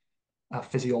a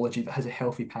physiology that has a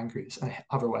healthy pancreas and an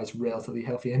otherwise relatively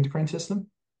healthy endocrine system.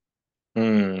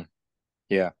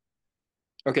 Yeah.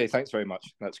 Okay, thanks very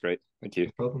much. That's great. Thank you.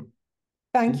 No problem.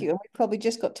 Thank you. And we've probably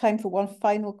just got time for one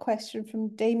final question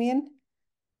from Damien.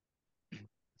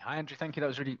 Hi, Andrew. Thank you. That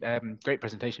was really great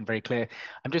presentation, very clear.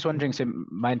 I'm just wondering, so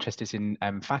my interest is in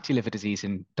fatty liver disease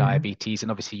and diabetes,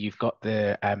 and obviously you've got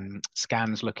the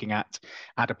scans looking at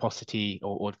adiposity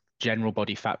or general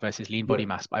body fat versus lean body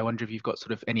mass. But I wonder if you've got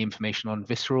sort of any information on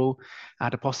visceral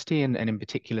adiposity and in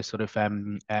particular sort of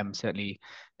certainly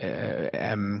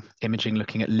imaging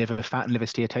looking at liver fat and liver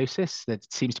steatosis. There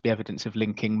seems to be evidence of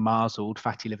linking marsled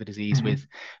fatty liver disease with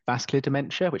vascular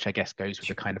dementia, which I guess goes with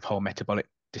the kind of whole metabolic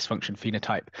dysfunction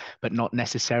phenotype, but not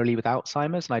necessarily with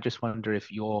Alzheimer's. And I just wonder if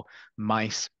your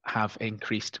mice have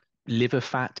increased liver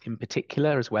fat in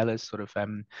particular, as well as sort of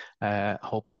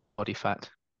whole body fat.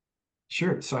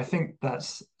 Sure. So I think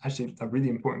that's actually a really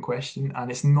important question,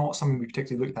 and it's not something we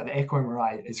particularly looked at. The echo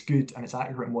MRI is good and it's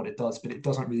accurate in what it does, but it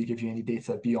doesn't really give you any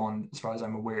data beyond, as far as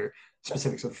I'm aware,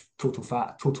 specifics of total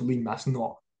fat, total lean mass,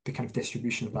 not the kind of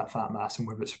distribution of that fat mass and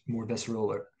whether it's more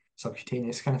visceral or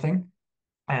subcutaneous kind of thing.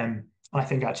 And I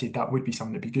think actually that would be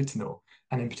something that'd be good to know.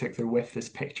 And in particular, with this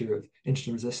picture of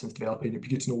insulin resistance developing, it'd be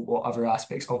good to know what other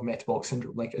aspects of metabolic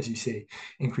syndrome, like as you say,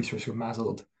 increased risk of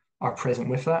MASLD, are present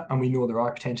with that. And we know there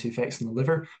are potentially effects in the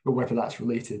liver, but whether that's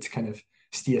related to kind of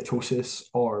steatosis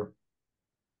or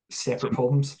separate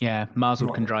problems. Yeah,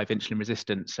 MASLD can drive insulin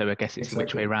resistance, so I guess it's Exactly.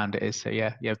 which way around it is. So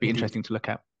yeah, it'd be interesting to look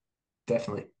at.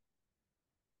 Definitely.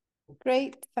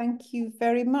 Great, thank you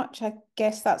very much. I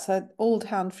guess that's an old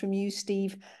hand from you,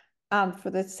 Steve. And for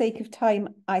the sake of time,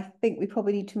 I think we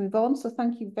probably need to move on. So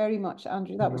thank you very much,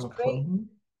 Andrew. That was great. Problem.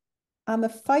 And the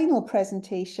final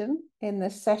presentation in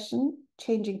this session,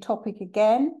 changing topic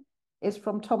again, is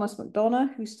from Thomas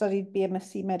McDonough, who studied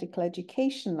BMSc Medical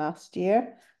Education last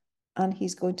year. And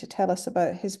he's going to tell us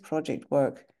about his project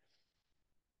work.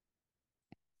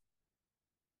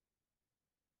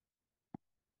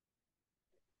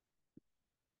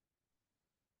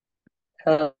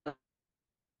 Hello.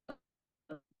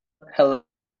 Hello.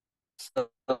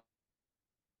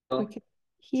 We can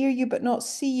hear you, but not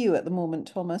see you at the moment,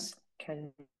 Thomas.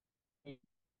 Can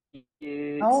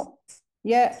you Oh,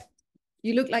 yeah.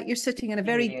 You look like you're sitting in a see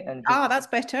me very... and Ah, that's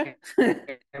better.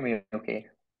 hear me okay?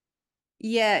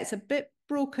 Yeah, it's a bit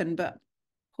broken, but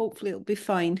hopefully it'll be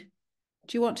fine.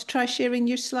 Do you want to try sharing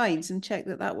your slides and check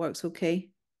that that works okay?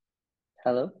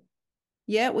 Hello?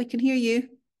 Yeah, we can hear you.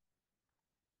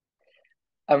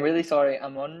 I'm really sorry.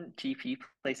 I'm on GP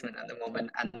placement at the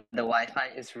moment and the Wi-Fi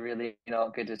is really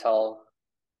not good at all.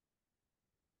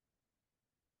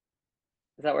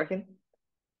 Is that working?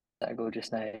 Did I go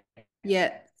just now?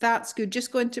 Yeah, that's good.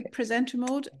 Just go into presenter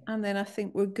mode and then I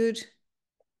think we're good. Is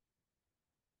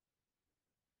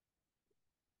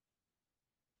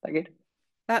that good?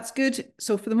 That's good.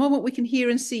 So for the moment we can hear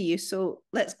and see you. So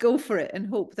let's go for it and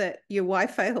hope that your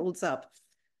Wi-Fi holds up.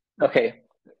 Okay.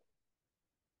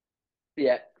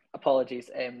 Yeah, apologies.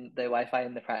 The Wi-Fi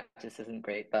in the practice isn't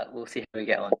great, but we'll see how we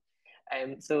get on.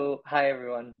 So hi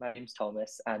everyone, my name's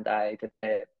Thomas and I did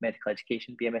the medical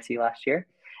education BMSc last year.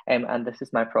 And this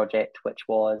is my project, which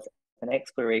was an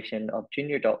exploration of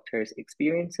junior doctors'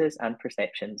 experiences and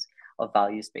perceptions of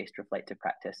values-based reflective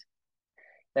practice.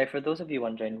 Now, for those of you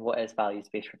wondering, what is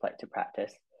values-based reflective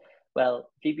practice?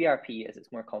 Well, VBRP, as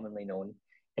it's more commonly known,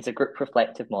 is a group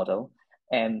reflective model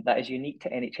that is unique to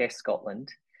NHS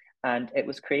Scotland, and it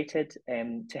was created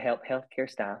to help healthcare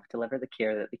staff deliver the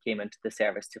care that they came into the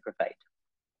service to provide.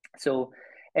 So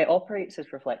it operates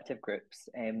as reflective groups,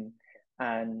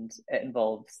 and it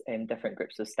involves different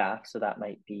groups of staff. So that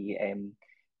might be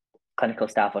clinical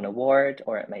staff on a ward,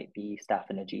 or it might be staff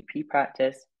in a GP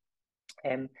practice.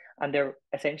 And they're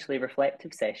essentially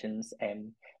reflective sessions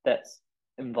that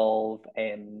involve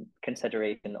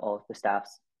consideration of the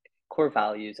staff's core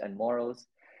values and morals,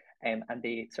 and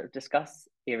they sort of discuss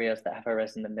areas that have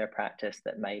arisen in their practice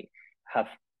that might have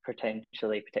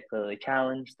potentially particularly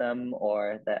challenged them,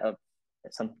 or that are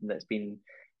something that's been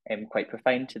quite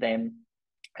profound to them.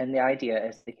 And the idea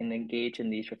is they can engage in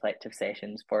these reflective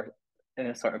sessions in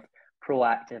a sort of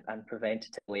proactive and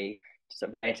preventative way to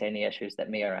sort of address any issues that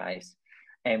may arise.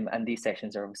 And these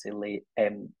sessions are obviously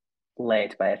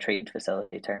led by a trained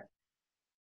facilitator.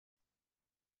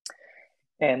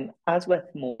 As with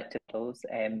most tools,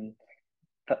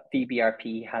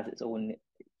 VBRP has its own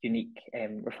unique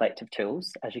reflective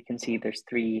tools. As you can see, there's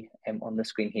 3 on the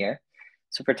screen here.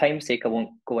 So for time's sake, I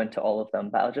won't go into all of them,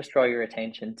 but I'll just draw your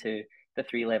attention to the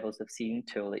 3 levels of seeing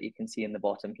tool that you can see in the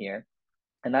bottom here.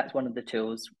 And that's one of the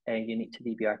tools unique to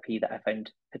VBRP that I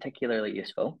found particularly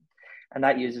useful. And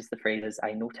that uses the phrases,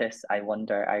 I notice, I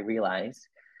wonder, I realise,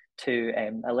 to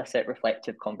elicit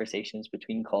reflective conversations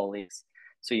between colleagues.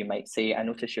 So you might say, I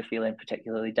notice you're feeling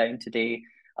particularly down today.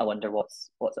 I wonder what's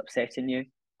upsetting you.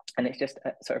 And it's just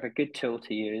sort of a good tool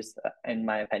to use, in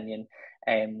my opinion,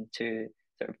 to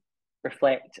sort of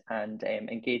reflect and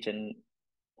engage in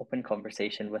open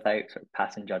conversation without sort of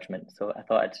passing judgment. So I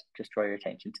thought I'd just draw your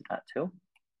attention to that tool.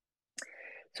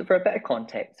 So for a bit of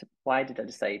context, why did I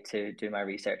decide to do my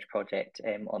research project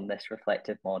on this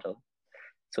reflective model?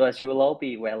 So as you will all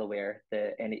be well aware,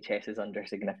 the NHS is under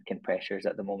significant pressures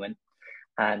at the moment.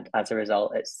 And as a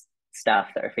result, it's staff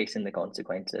that are facing the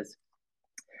consequences.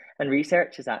 And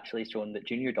research has actually shown that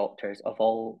junior doctors of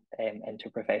all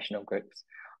interprofessional groups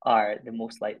are the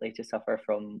most likely to suffer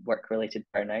from work-related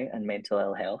burnout and mental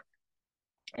ill health.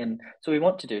 So we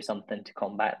want to do something to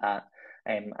combat that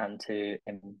and to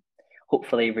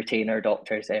hopefully retain our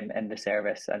doctors in the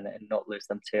service and not lose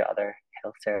them to other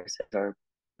health services or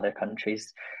other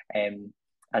countries,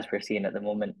 as we're seeing at the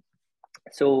moment.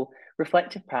 So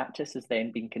reflective practice is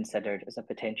then being considered as a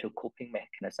potential coping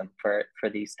mechanism for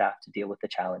these staff to deal with the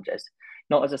challenges,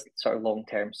 not as a sort of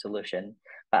long-term solution,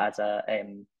 but as a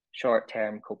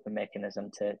short-term coping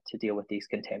mechanism to deal with these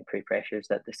contemporary pressures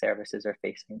that the services are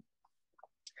facing.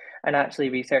 And actually,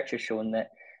 research has shown that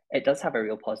it does have a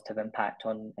real positive impact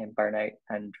on burnout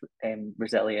and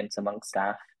resilience among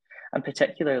staff, and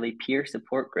particularly peer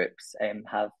support groups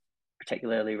have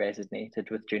particularly resonated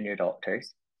with junior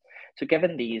doctors. So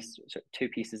given these sort of 2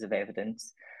 pieces of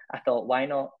evidence, I thought, why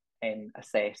not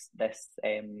assess this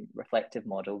reflective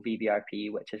model,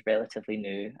 VBRP, which is relatively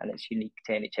new and it's unique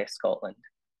to NHS Scotland,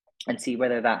 and see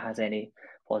whether that has any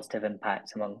positive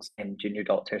impacts amongst junior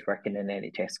doctors working in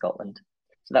NHS Scotland.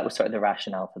 So that was sort of the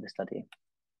rationale for the study.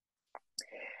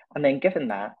 And then given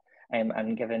that,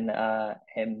 and given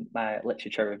my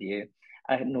literature review,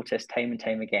 I noticed time and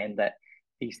time again that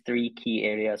these 3 key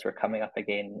areas were coming up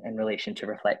again in relation to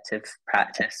reflective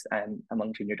practice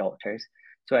among junior doctors.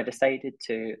 So I decided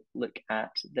to look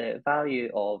at the value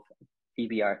of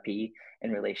VBRP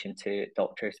in relation to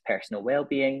doctors' personal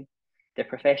well-being, their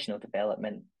professional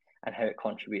development, and how it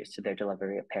contributes to their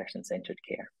delivery of person-centred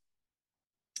care.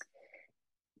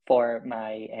 For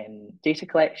my data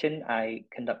collection, I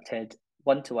conducted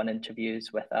one-to-one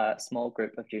interviews with a small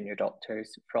group of junior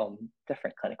doctors from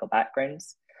different clinical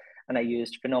backgrounds, and I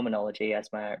used phenomenology as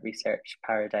my research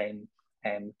paradigm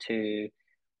to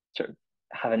sort of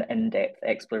have an in-depth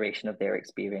exploration of their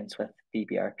experience with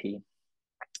BBRP.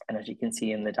 And as you can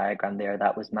see in the diagram there,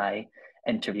 that was my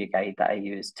interview guide that I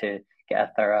used to get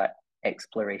a thorough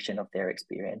exploration of their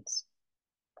experience.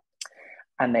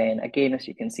 And then again, as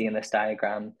you can see in this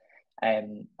diagram,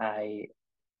 I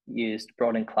used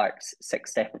Braun and Clark's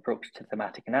 6-step approach to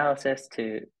thematic analysis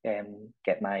to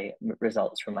get my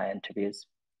results from my interviews.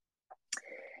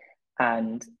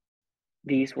 And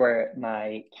these were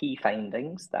my key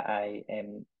findings that I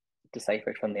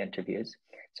deciphered from the interviews.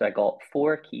 So I got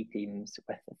 4 key themes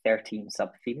with 13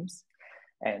 sub-themes.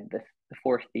 And the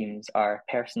 4 themes are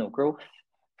personal growth,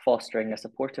 fostering a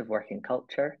supportive working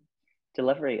culture,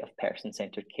 delivery of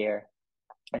person-centered care,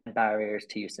 and barriers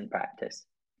to use in practice.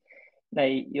 Now,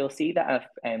 you'll see that I've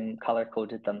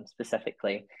colour-coded them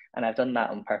specifically, and I've done that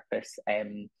on purpose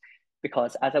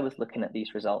because as I was looking at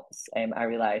these results, I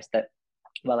realised that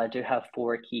while I do have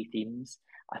 4 key themes,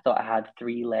 I thought I had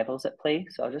 3 levels at play,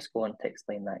 so I'll just go on to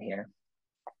explain that here.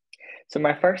 So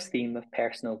my first theme of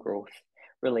personal growth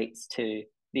relates to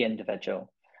the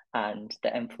individual and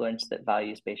the influence that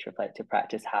values-based reflective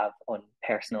practice have on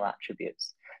personal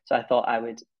attributes. So I thought I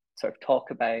would sort of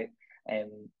talk about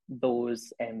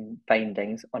those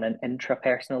findings on an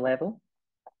intrapersonal level.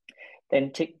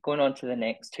 Then going on to the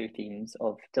next 2 themes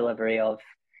of delivery of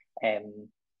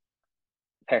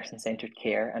person-centered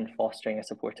care and fostering a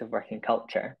supportive working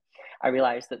culture, I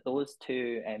realised that those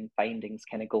 2 findings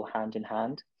kind of go hand in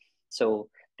hand. So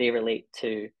they relate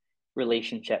to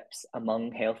relationships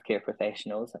among healthcare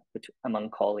professionals, among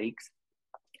colleagues,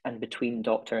 and between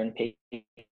doctor and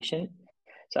patient.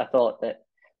 So I thought that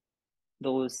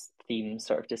those themes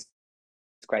sort of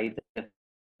describe the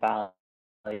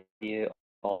value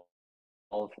of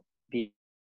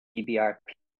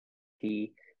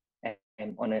BBRP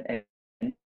on an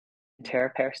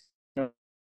interpersonal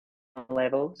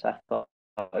level. So I thought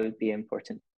it would be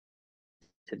important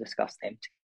to discuss them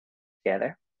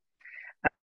together.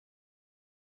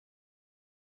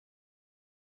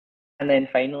 And then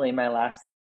finally, my last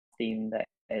theme that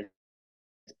is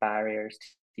barriers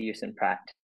to use in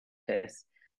practice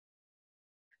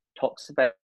talks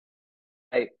about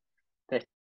the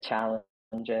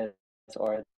challenges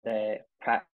or the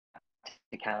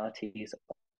practicalities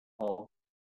of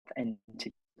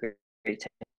integrating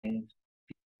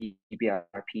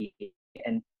BBRP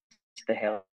into the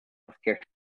healthcare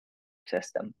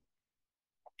system.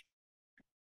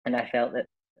 And I felt that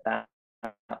that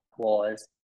was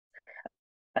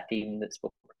a theme that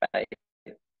spoke about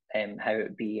how it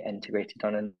would be integrated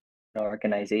on an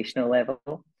organizational level.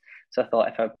 So I thought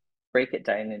if I break it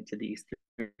down into these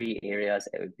 3 areas,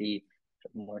 it would be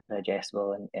more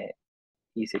digestible and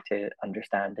easy to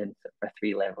understand in a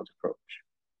 3-leveled approach.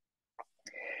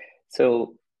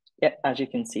 So yeah, as you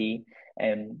can see,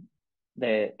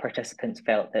 the participants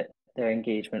felt that their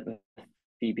engagement with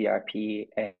BBRP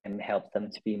helped them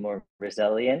to be more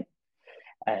resilient.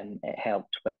 It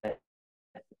helped with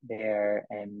their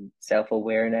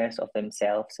self-awareness of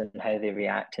themselves and how they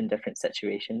react in different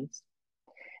situations.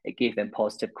 It gave them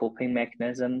positive coping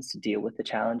mechanisms to deal with the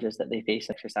challenges that they face.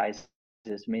 Exercises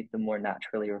made them more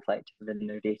naturally reflective in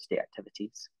their day-to-day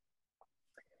activities.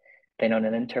 Then on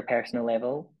an interpersonal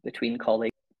level, between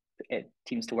colleagues, it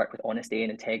seems to work with honesty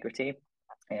and integrity.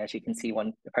 As you can see,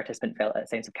 one participant felt a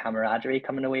sense of camaraderie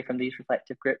coming away from these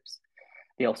reflective groups.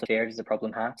 They also shared as a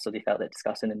problem half, so they felt that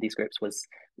discussing in these groups was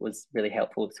really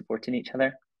helpful with supporting each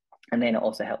other. And then it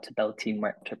also helped to build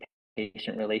teamwork to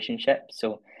patient relationships.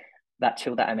 So that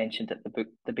tool that I mentioned at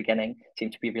the beginning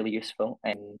seemed to be really useful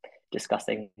in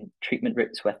discussing treatment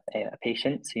routes with a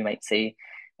patient. So you might say,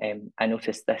 I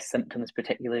noticed this symptom is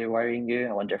particularly worrying you.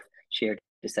 I wonder if shared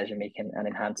decision making and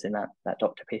enhancing that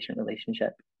doctor-patient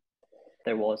relationship.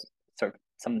 There was sort of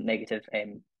some negative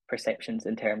perceptions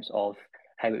in terms of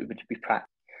how it would be practiced.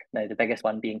 Now, the biggest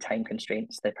one being time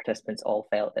constraints. The participants all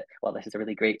felt that, well, this is a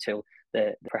really great tool,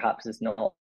 that perhaps is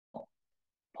not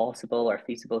possible or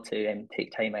feasible to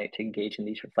take time out to engage in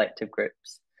these reflective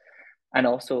groups. And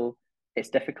also, it's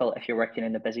difficult if you're working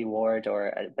in a busy ward or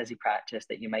a busy practice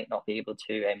that you might not be able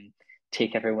to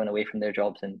take everyone away from their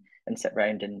jobs and sit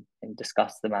around and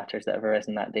discuss the matters that have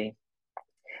arisen that day.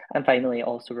 And finally,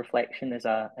 also reflection is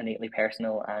a innately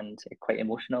personal and quite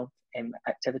emotional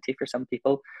activity for some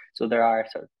people. So there are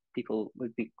sort of people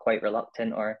would be quite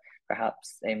reluctant or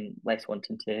perhaps less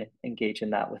wanting to engage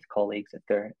in that with colleagues if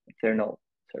they're not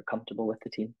sort of comfortable with the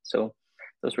team. So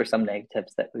those were some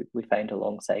negatives that we found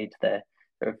alongside the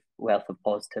sort of wealth of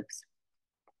positives.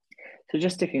 So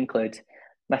just to conclude,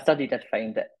 my study did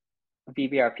find that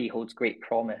VBRP holds great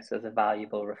promise as a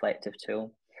valuable reflective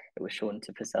tool. It was shown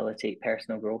to facilitate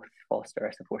personal growth, foster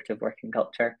a supportive working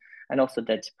culture, and also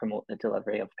did promote the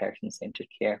delivery of person-centred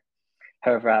care.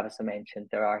 However, as I mentioned,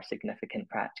 there are significant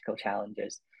practical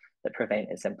challenges that prevent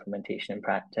its implementation in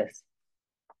practice.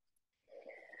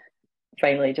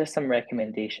 Finally, just some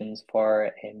recommendations for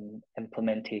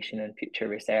implementation and future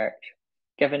research.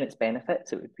 Given its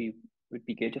benefits, it would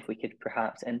be good if we could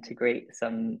perhaps integrate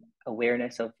some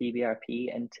awareness of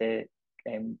VBRP into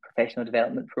professional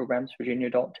development programs for junior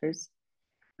doctors.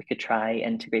 We could try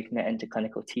integrating it into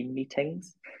clinical team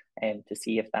meetings to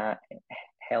see if that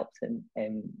helps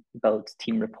and builds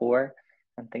team rapport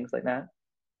and things like that.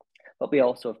 But we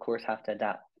also, of course, have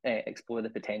to explore the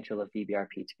potential of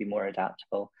VBRP to be more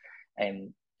adaptable.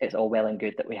 It's all well and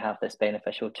good that we have this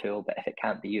beneficial tool, but if it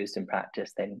can't be used in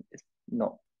practice, then it's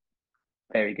not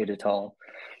very good at all.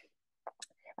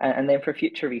 And then for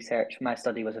future research, my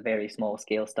study was a very small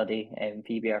scale study.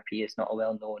 VBRP is not a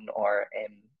well-known or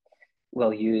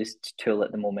well-used tool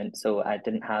at the moment, so I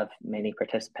didn't have many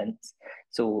participants.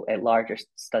 So larger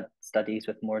studies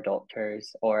with more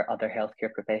doctors or other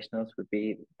healthcare professionals would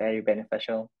be very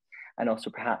beneficial. And also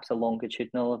perhaps a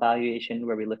longitudinal evaluation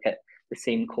where we look at the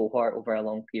same cohort over a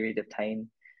long period of time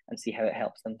and see how it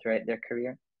helps them throughout their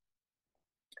career.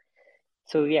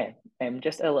 So yeah,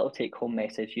 just a little take-home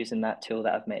message using that tool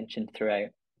that I've mentioned throughout.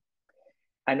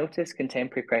 I notice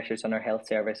contemporary pressures on our health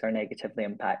service are negatively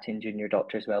impacting junior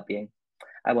doctors' well-being.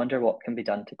 I wonder what can be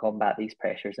done to combat these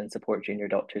pressures and support junior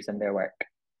doctors in their work.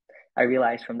 I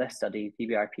realise from this study,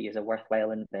 VBRP is a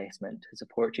worthwhile investment to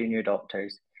support junior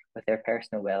doctors with their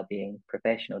personal well-being,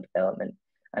 professional development,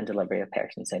 and delivery of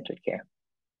person-centred care.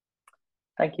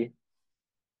 Thank you.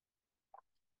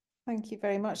 Thank you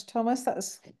very much, Thomas. That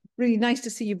was really nice to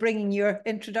see you bringing your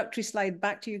introductory slide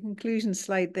back to your conclusion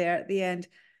slide there at the end.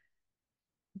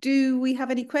 Do we have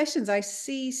any questions? I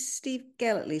see Steve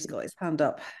Gelletley's got his hand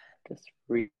up. Just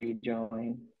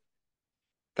rejoin.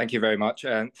 Thank you very much,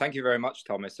 and thank you very much,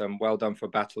 Thomas. Well done for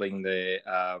battling the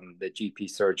GP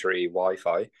surgery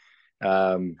Wi-Fi.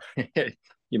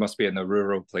 You must be in a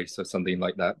rural place or something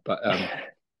like that, but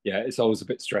yeah, it's always a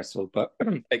bit stressful. But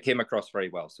it came across very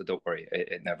well, so don't worry,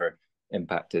 it never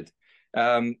impacted.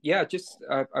 Yeah, just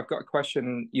I've got a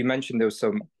question. You mentioned there was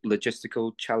some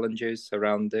logistical challenges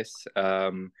around this.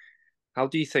 How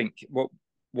do you think?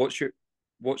 What's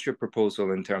your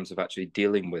proposal in terms of actually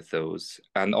dealing with those?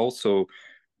 And also,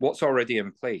 what's already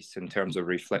in place in terms of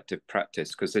reflective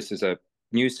practice? Because this is a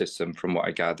new system from what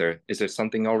I gather. Is there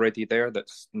something already there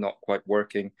that's not quite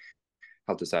working?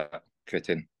 How does that fit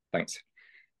in? Thanks.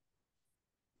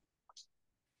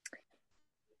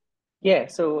 Yeah,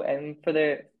 so for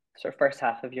the sort of first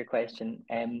half of your question,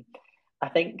 I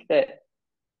think that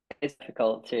it's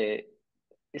difficult to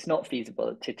it's not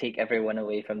feasible to take everyone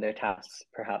away from their tasks,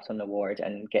 perhaps on the ward,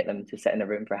 and get them to sit in a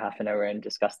room for half an hour and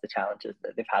discuss the challenges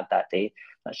that they've had that day.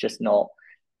 That's just not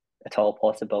at all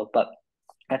possible. But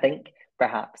I think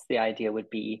perhaps the idea would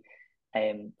be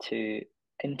to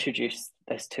introduce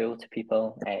this tool to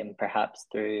people, perhaps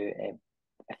through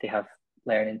if they have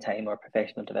learning time or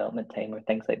professional development time or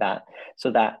things like that,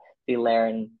 so that they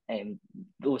learn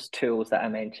those tools that I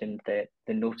mentioned, the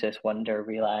notice, wonder,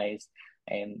 realize,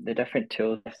 the different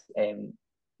tools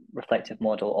reflective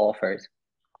model offers.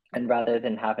 And rather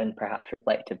than having perhaps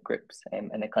reflective groups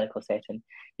in a clinical setting,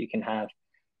 you can have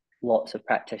lots of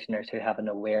practitioners who have an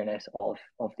awareness of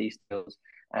these tools,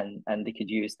 and they could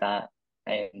use that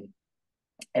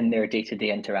in their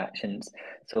day-to-day interactions.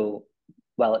 So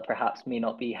while it perhaps may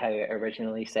not be how it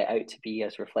originally set out to be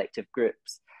as reflective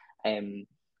groups,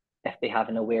 if they have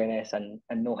an awareness and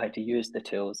know how to use the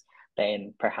tools,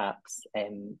 then perhaps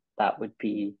that would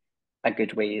be a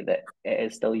good way that it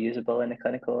is still usable in a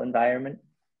clinical environment.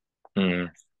 Mm.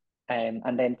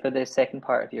 And then for the second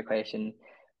part of your question,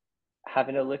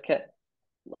 having a look at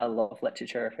a lot of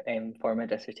literature for my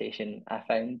dissertation, I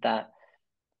found that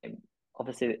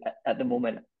obviously at the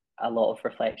moment a lot of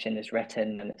reflection is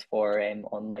written and it's for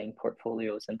online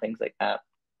portfolios and things like that.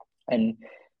 And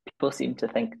people seem to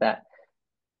think that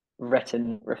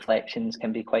written reflections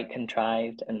can be quite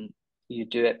contrived and you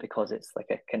do it because it's like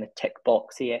a kind of tick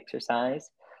boxy exercise,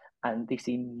 and they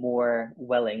seem more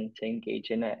willing to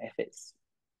engage in it if it's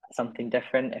something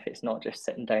different, if it's not just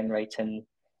sitting down writing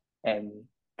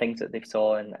things that they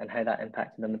saw and how that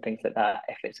impacted them and things like that.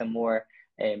 If it's a more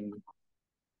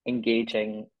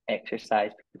engaging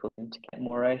exercise, people seem to get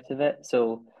more out of it.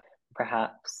 So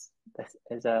perhaps this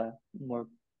is a more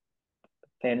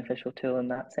beneficial tool in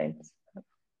that sense.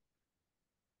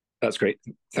 That's great.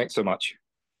 Thanks so much.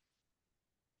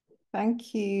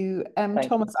 Thank you. Thank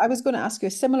Thomas, you. I was going to ask you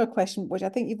a similar question, which I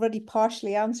think you've already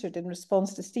partially answered in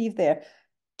response to Steve there.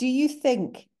 Do you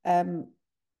think,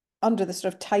 under the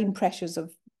sort of time pressures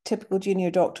of typical junior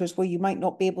doctors, where you might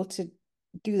not be able to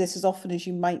do this as often as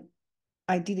you might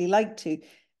ideally like to,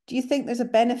 do you think there's a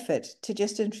benefit to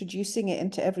just introducing it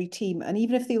into every team? And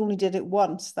even if they only did it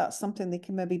once, that's something they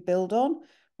can maybe build on?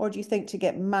 Or do you think to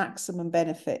get maximum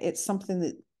benefit, it's something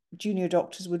that junior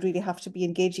doctors would really have to be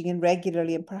engaging in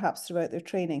regularly and perhaps throughout their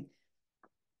training?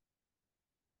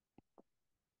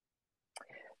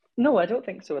 No, I don't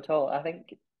think so at all. I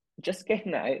think just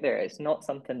getting it out there, it's not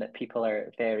something that people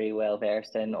are very well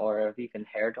versed in or have even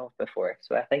heard of before.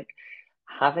 So I think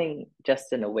having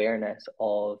just an awareness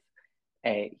of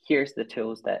here's the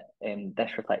tools that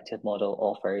this reflective model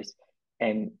offers.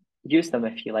 Use them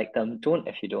if you like them, don't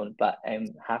if you don't, but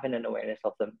having an awareness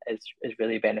of them is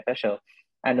really beneficial.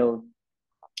 I know,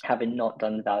 having not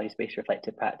done values-based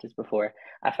reflective practice before,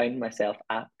 I found myself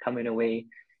coming away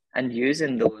and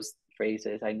using those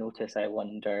phrases, I notice, I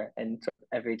wonder, in sort of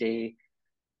everyday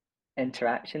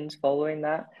interactions following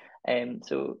that.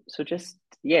 So just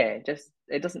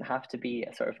it doesn't have to be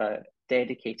a sort of a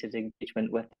dedicated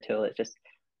engagement with the tool. It's just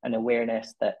an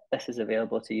awareness that this is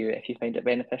available to you. If you find it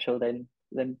beneficial, then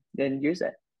use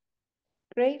it.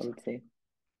 Great. I would say.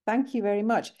 Thank you very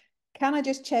much. Can I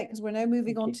just check, because we're now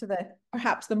moving on to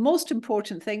perhaps the most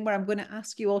important thing, where I'm going to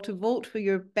ask you all to vote for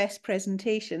your best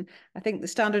presentation. I think the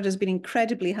standard has been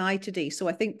incredibly high today. So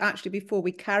I think actually before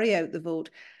we carry out the vote,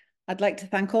 I'd like to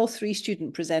thank all three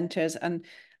student presenters, and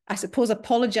I suppose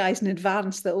apologise in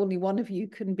advance that only one of you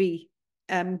can be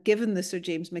given the Sir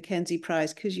James Mackenzie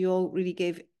Prize, because you all really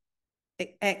gave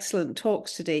excellent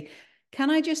talks today. Can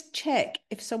I just check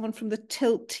if someone from the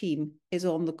Tilt team is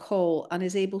on the call and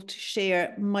is able to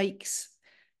share Mike's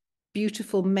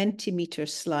beautiful Mentimeter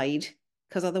slide?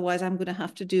 Because otherwise I'm going to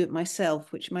have to do it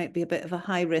myself, which might be a bit of a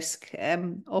high risk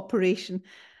operation.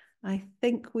 I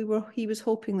think he was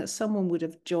hoping that someone would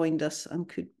have joined us and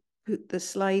could put the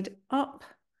slide up.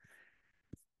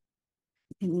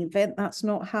 In the event that's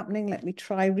not happening, let me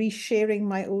try resharing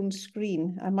my own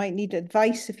screen. I might need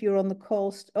advice if you're on the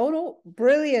call. Oh no,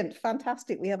 brilliant,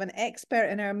 fantastic. We have an expert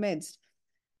in our midst.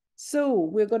 So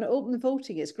we're going to open the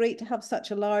voting. It's great to have such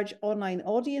a large online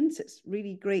audience. It's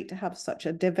really great to have such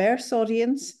a diverse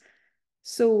audience.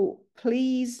 So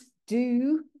please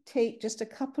do take just a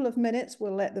couple of minutes.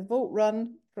 We'll let the vote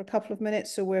run for a couple of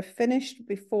minutes, so we're finished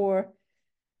before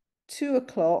 2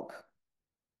 o'clock.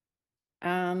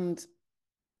 And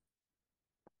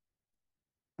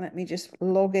let me just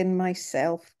log in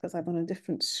myself, because I'm on a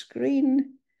different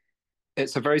screen.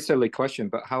 It's a very silly question,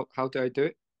 but how do I do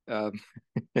it?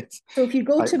 So if you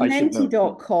go to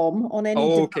menti.com on any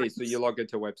device, okay, so you log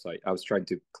into a website. I was trying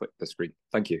to click the screen.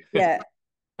 Thank you. Yeah.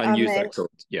 and use that code.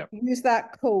 Yeah. Use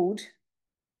that code.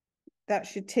 That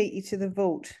should take you to the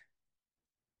vote.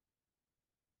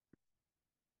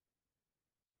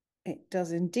 It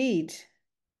does indeed.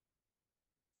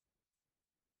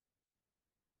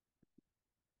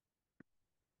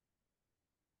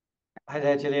 Hi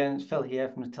there, Gillian. It's Phil here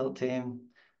from the Tilt team.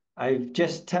 I've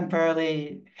just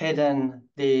temporarily hidden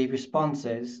the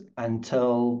responses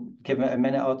until give it a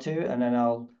minute or two, and then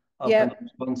I'll open the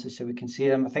responses so we can see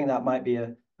them. I think that might be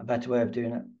a better way of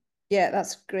doing it. Yeah,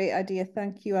 that's a great idea.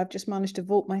 Thank you. I've just managed to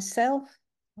vote myself.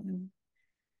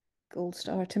 Gold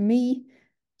star to me.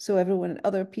 So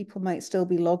other people might still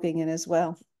be logging in as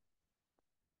well.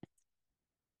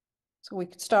 So we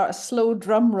could start a slow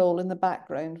drum roll in the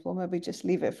background. We'll maybe just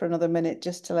leave it for another minute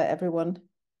just to let everyone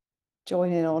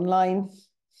join in online.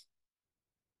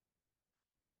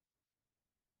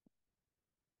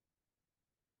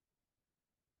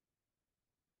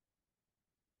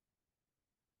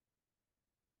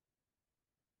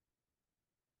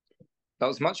 That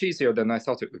was much easier than I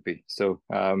thought it would be. So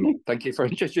thank you for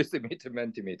introducing me to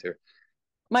Mentimeter.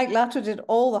 Mike Latter did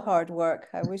all the hard work.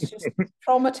 I was just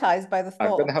traumatized by the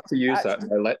thought. I'm going to have to use that in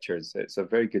my lectures. It's a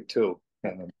very good tool.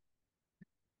 So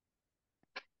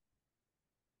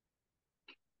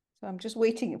I'm just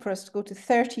waiting for us to go to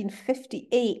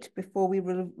 13:58 before we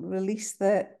release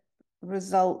the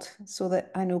result, so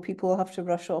that I know people will have to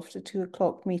rush off to 2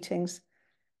 o'clock meetings.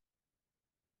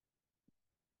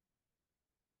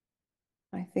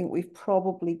 I think we've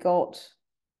probably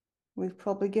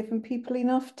given people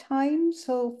enough time.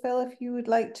 So Phil, if you would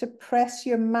like to press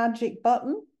your magic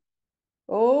button.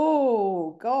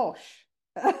 Oh gosh,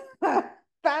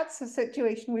 that's a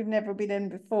situation we've never been in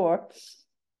before.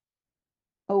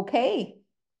 Okay.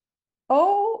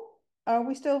 Oh, are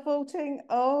we still voting?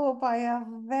 Oh, by a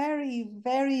very,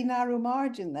 very narrow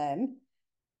margin then.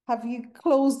 have you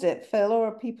closed it, Phil, or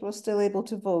are people still able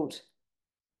to vote?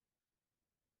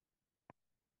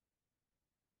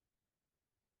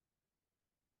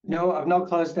 No, I've not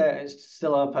closed it. It's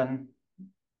still open.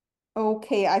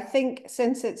 Okay, I think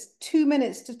since it's 2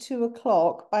 minutes to 2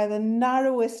 o'clock, by the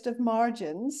narrowest of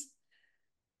margins,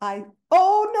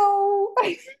 oh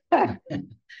no!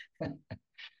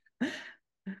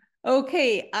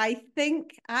 Okay, I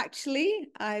think actually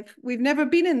we've never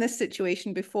been in this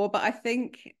situation before, but I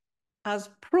think as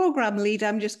program lead,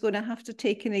 I'm just going to have to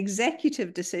take an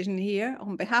executive decision here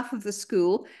on behalf of the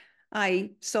school.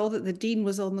 I saw that the dean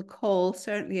was on the call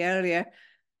certainly earlier,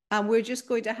 and we're just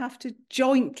going to have to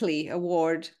jointly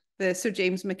award the Sir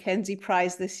James Mackenzie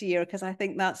Prize this year, because I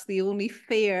think that's the only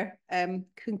fair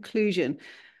conclusion.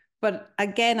 But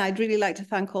again, I'd really like to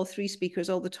thank all three speakers.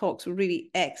 All the talks were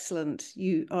really excellent.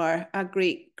 You are a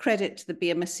great credit to the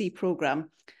BMSc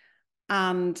programme.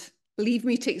 And leave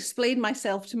me to explain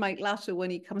myself to Mike Latto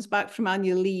when he comes back from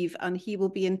annual leave, and he will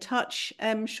be in touch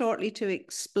shortly to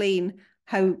explain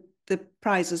how the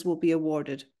prizes will be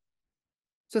awarded.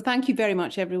 So thank you very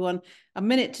much, everyone. 1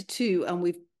 minute to 2, and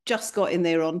we've just got in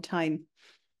there on time.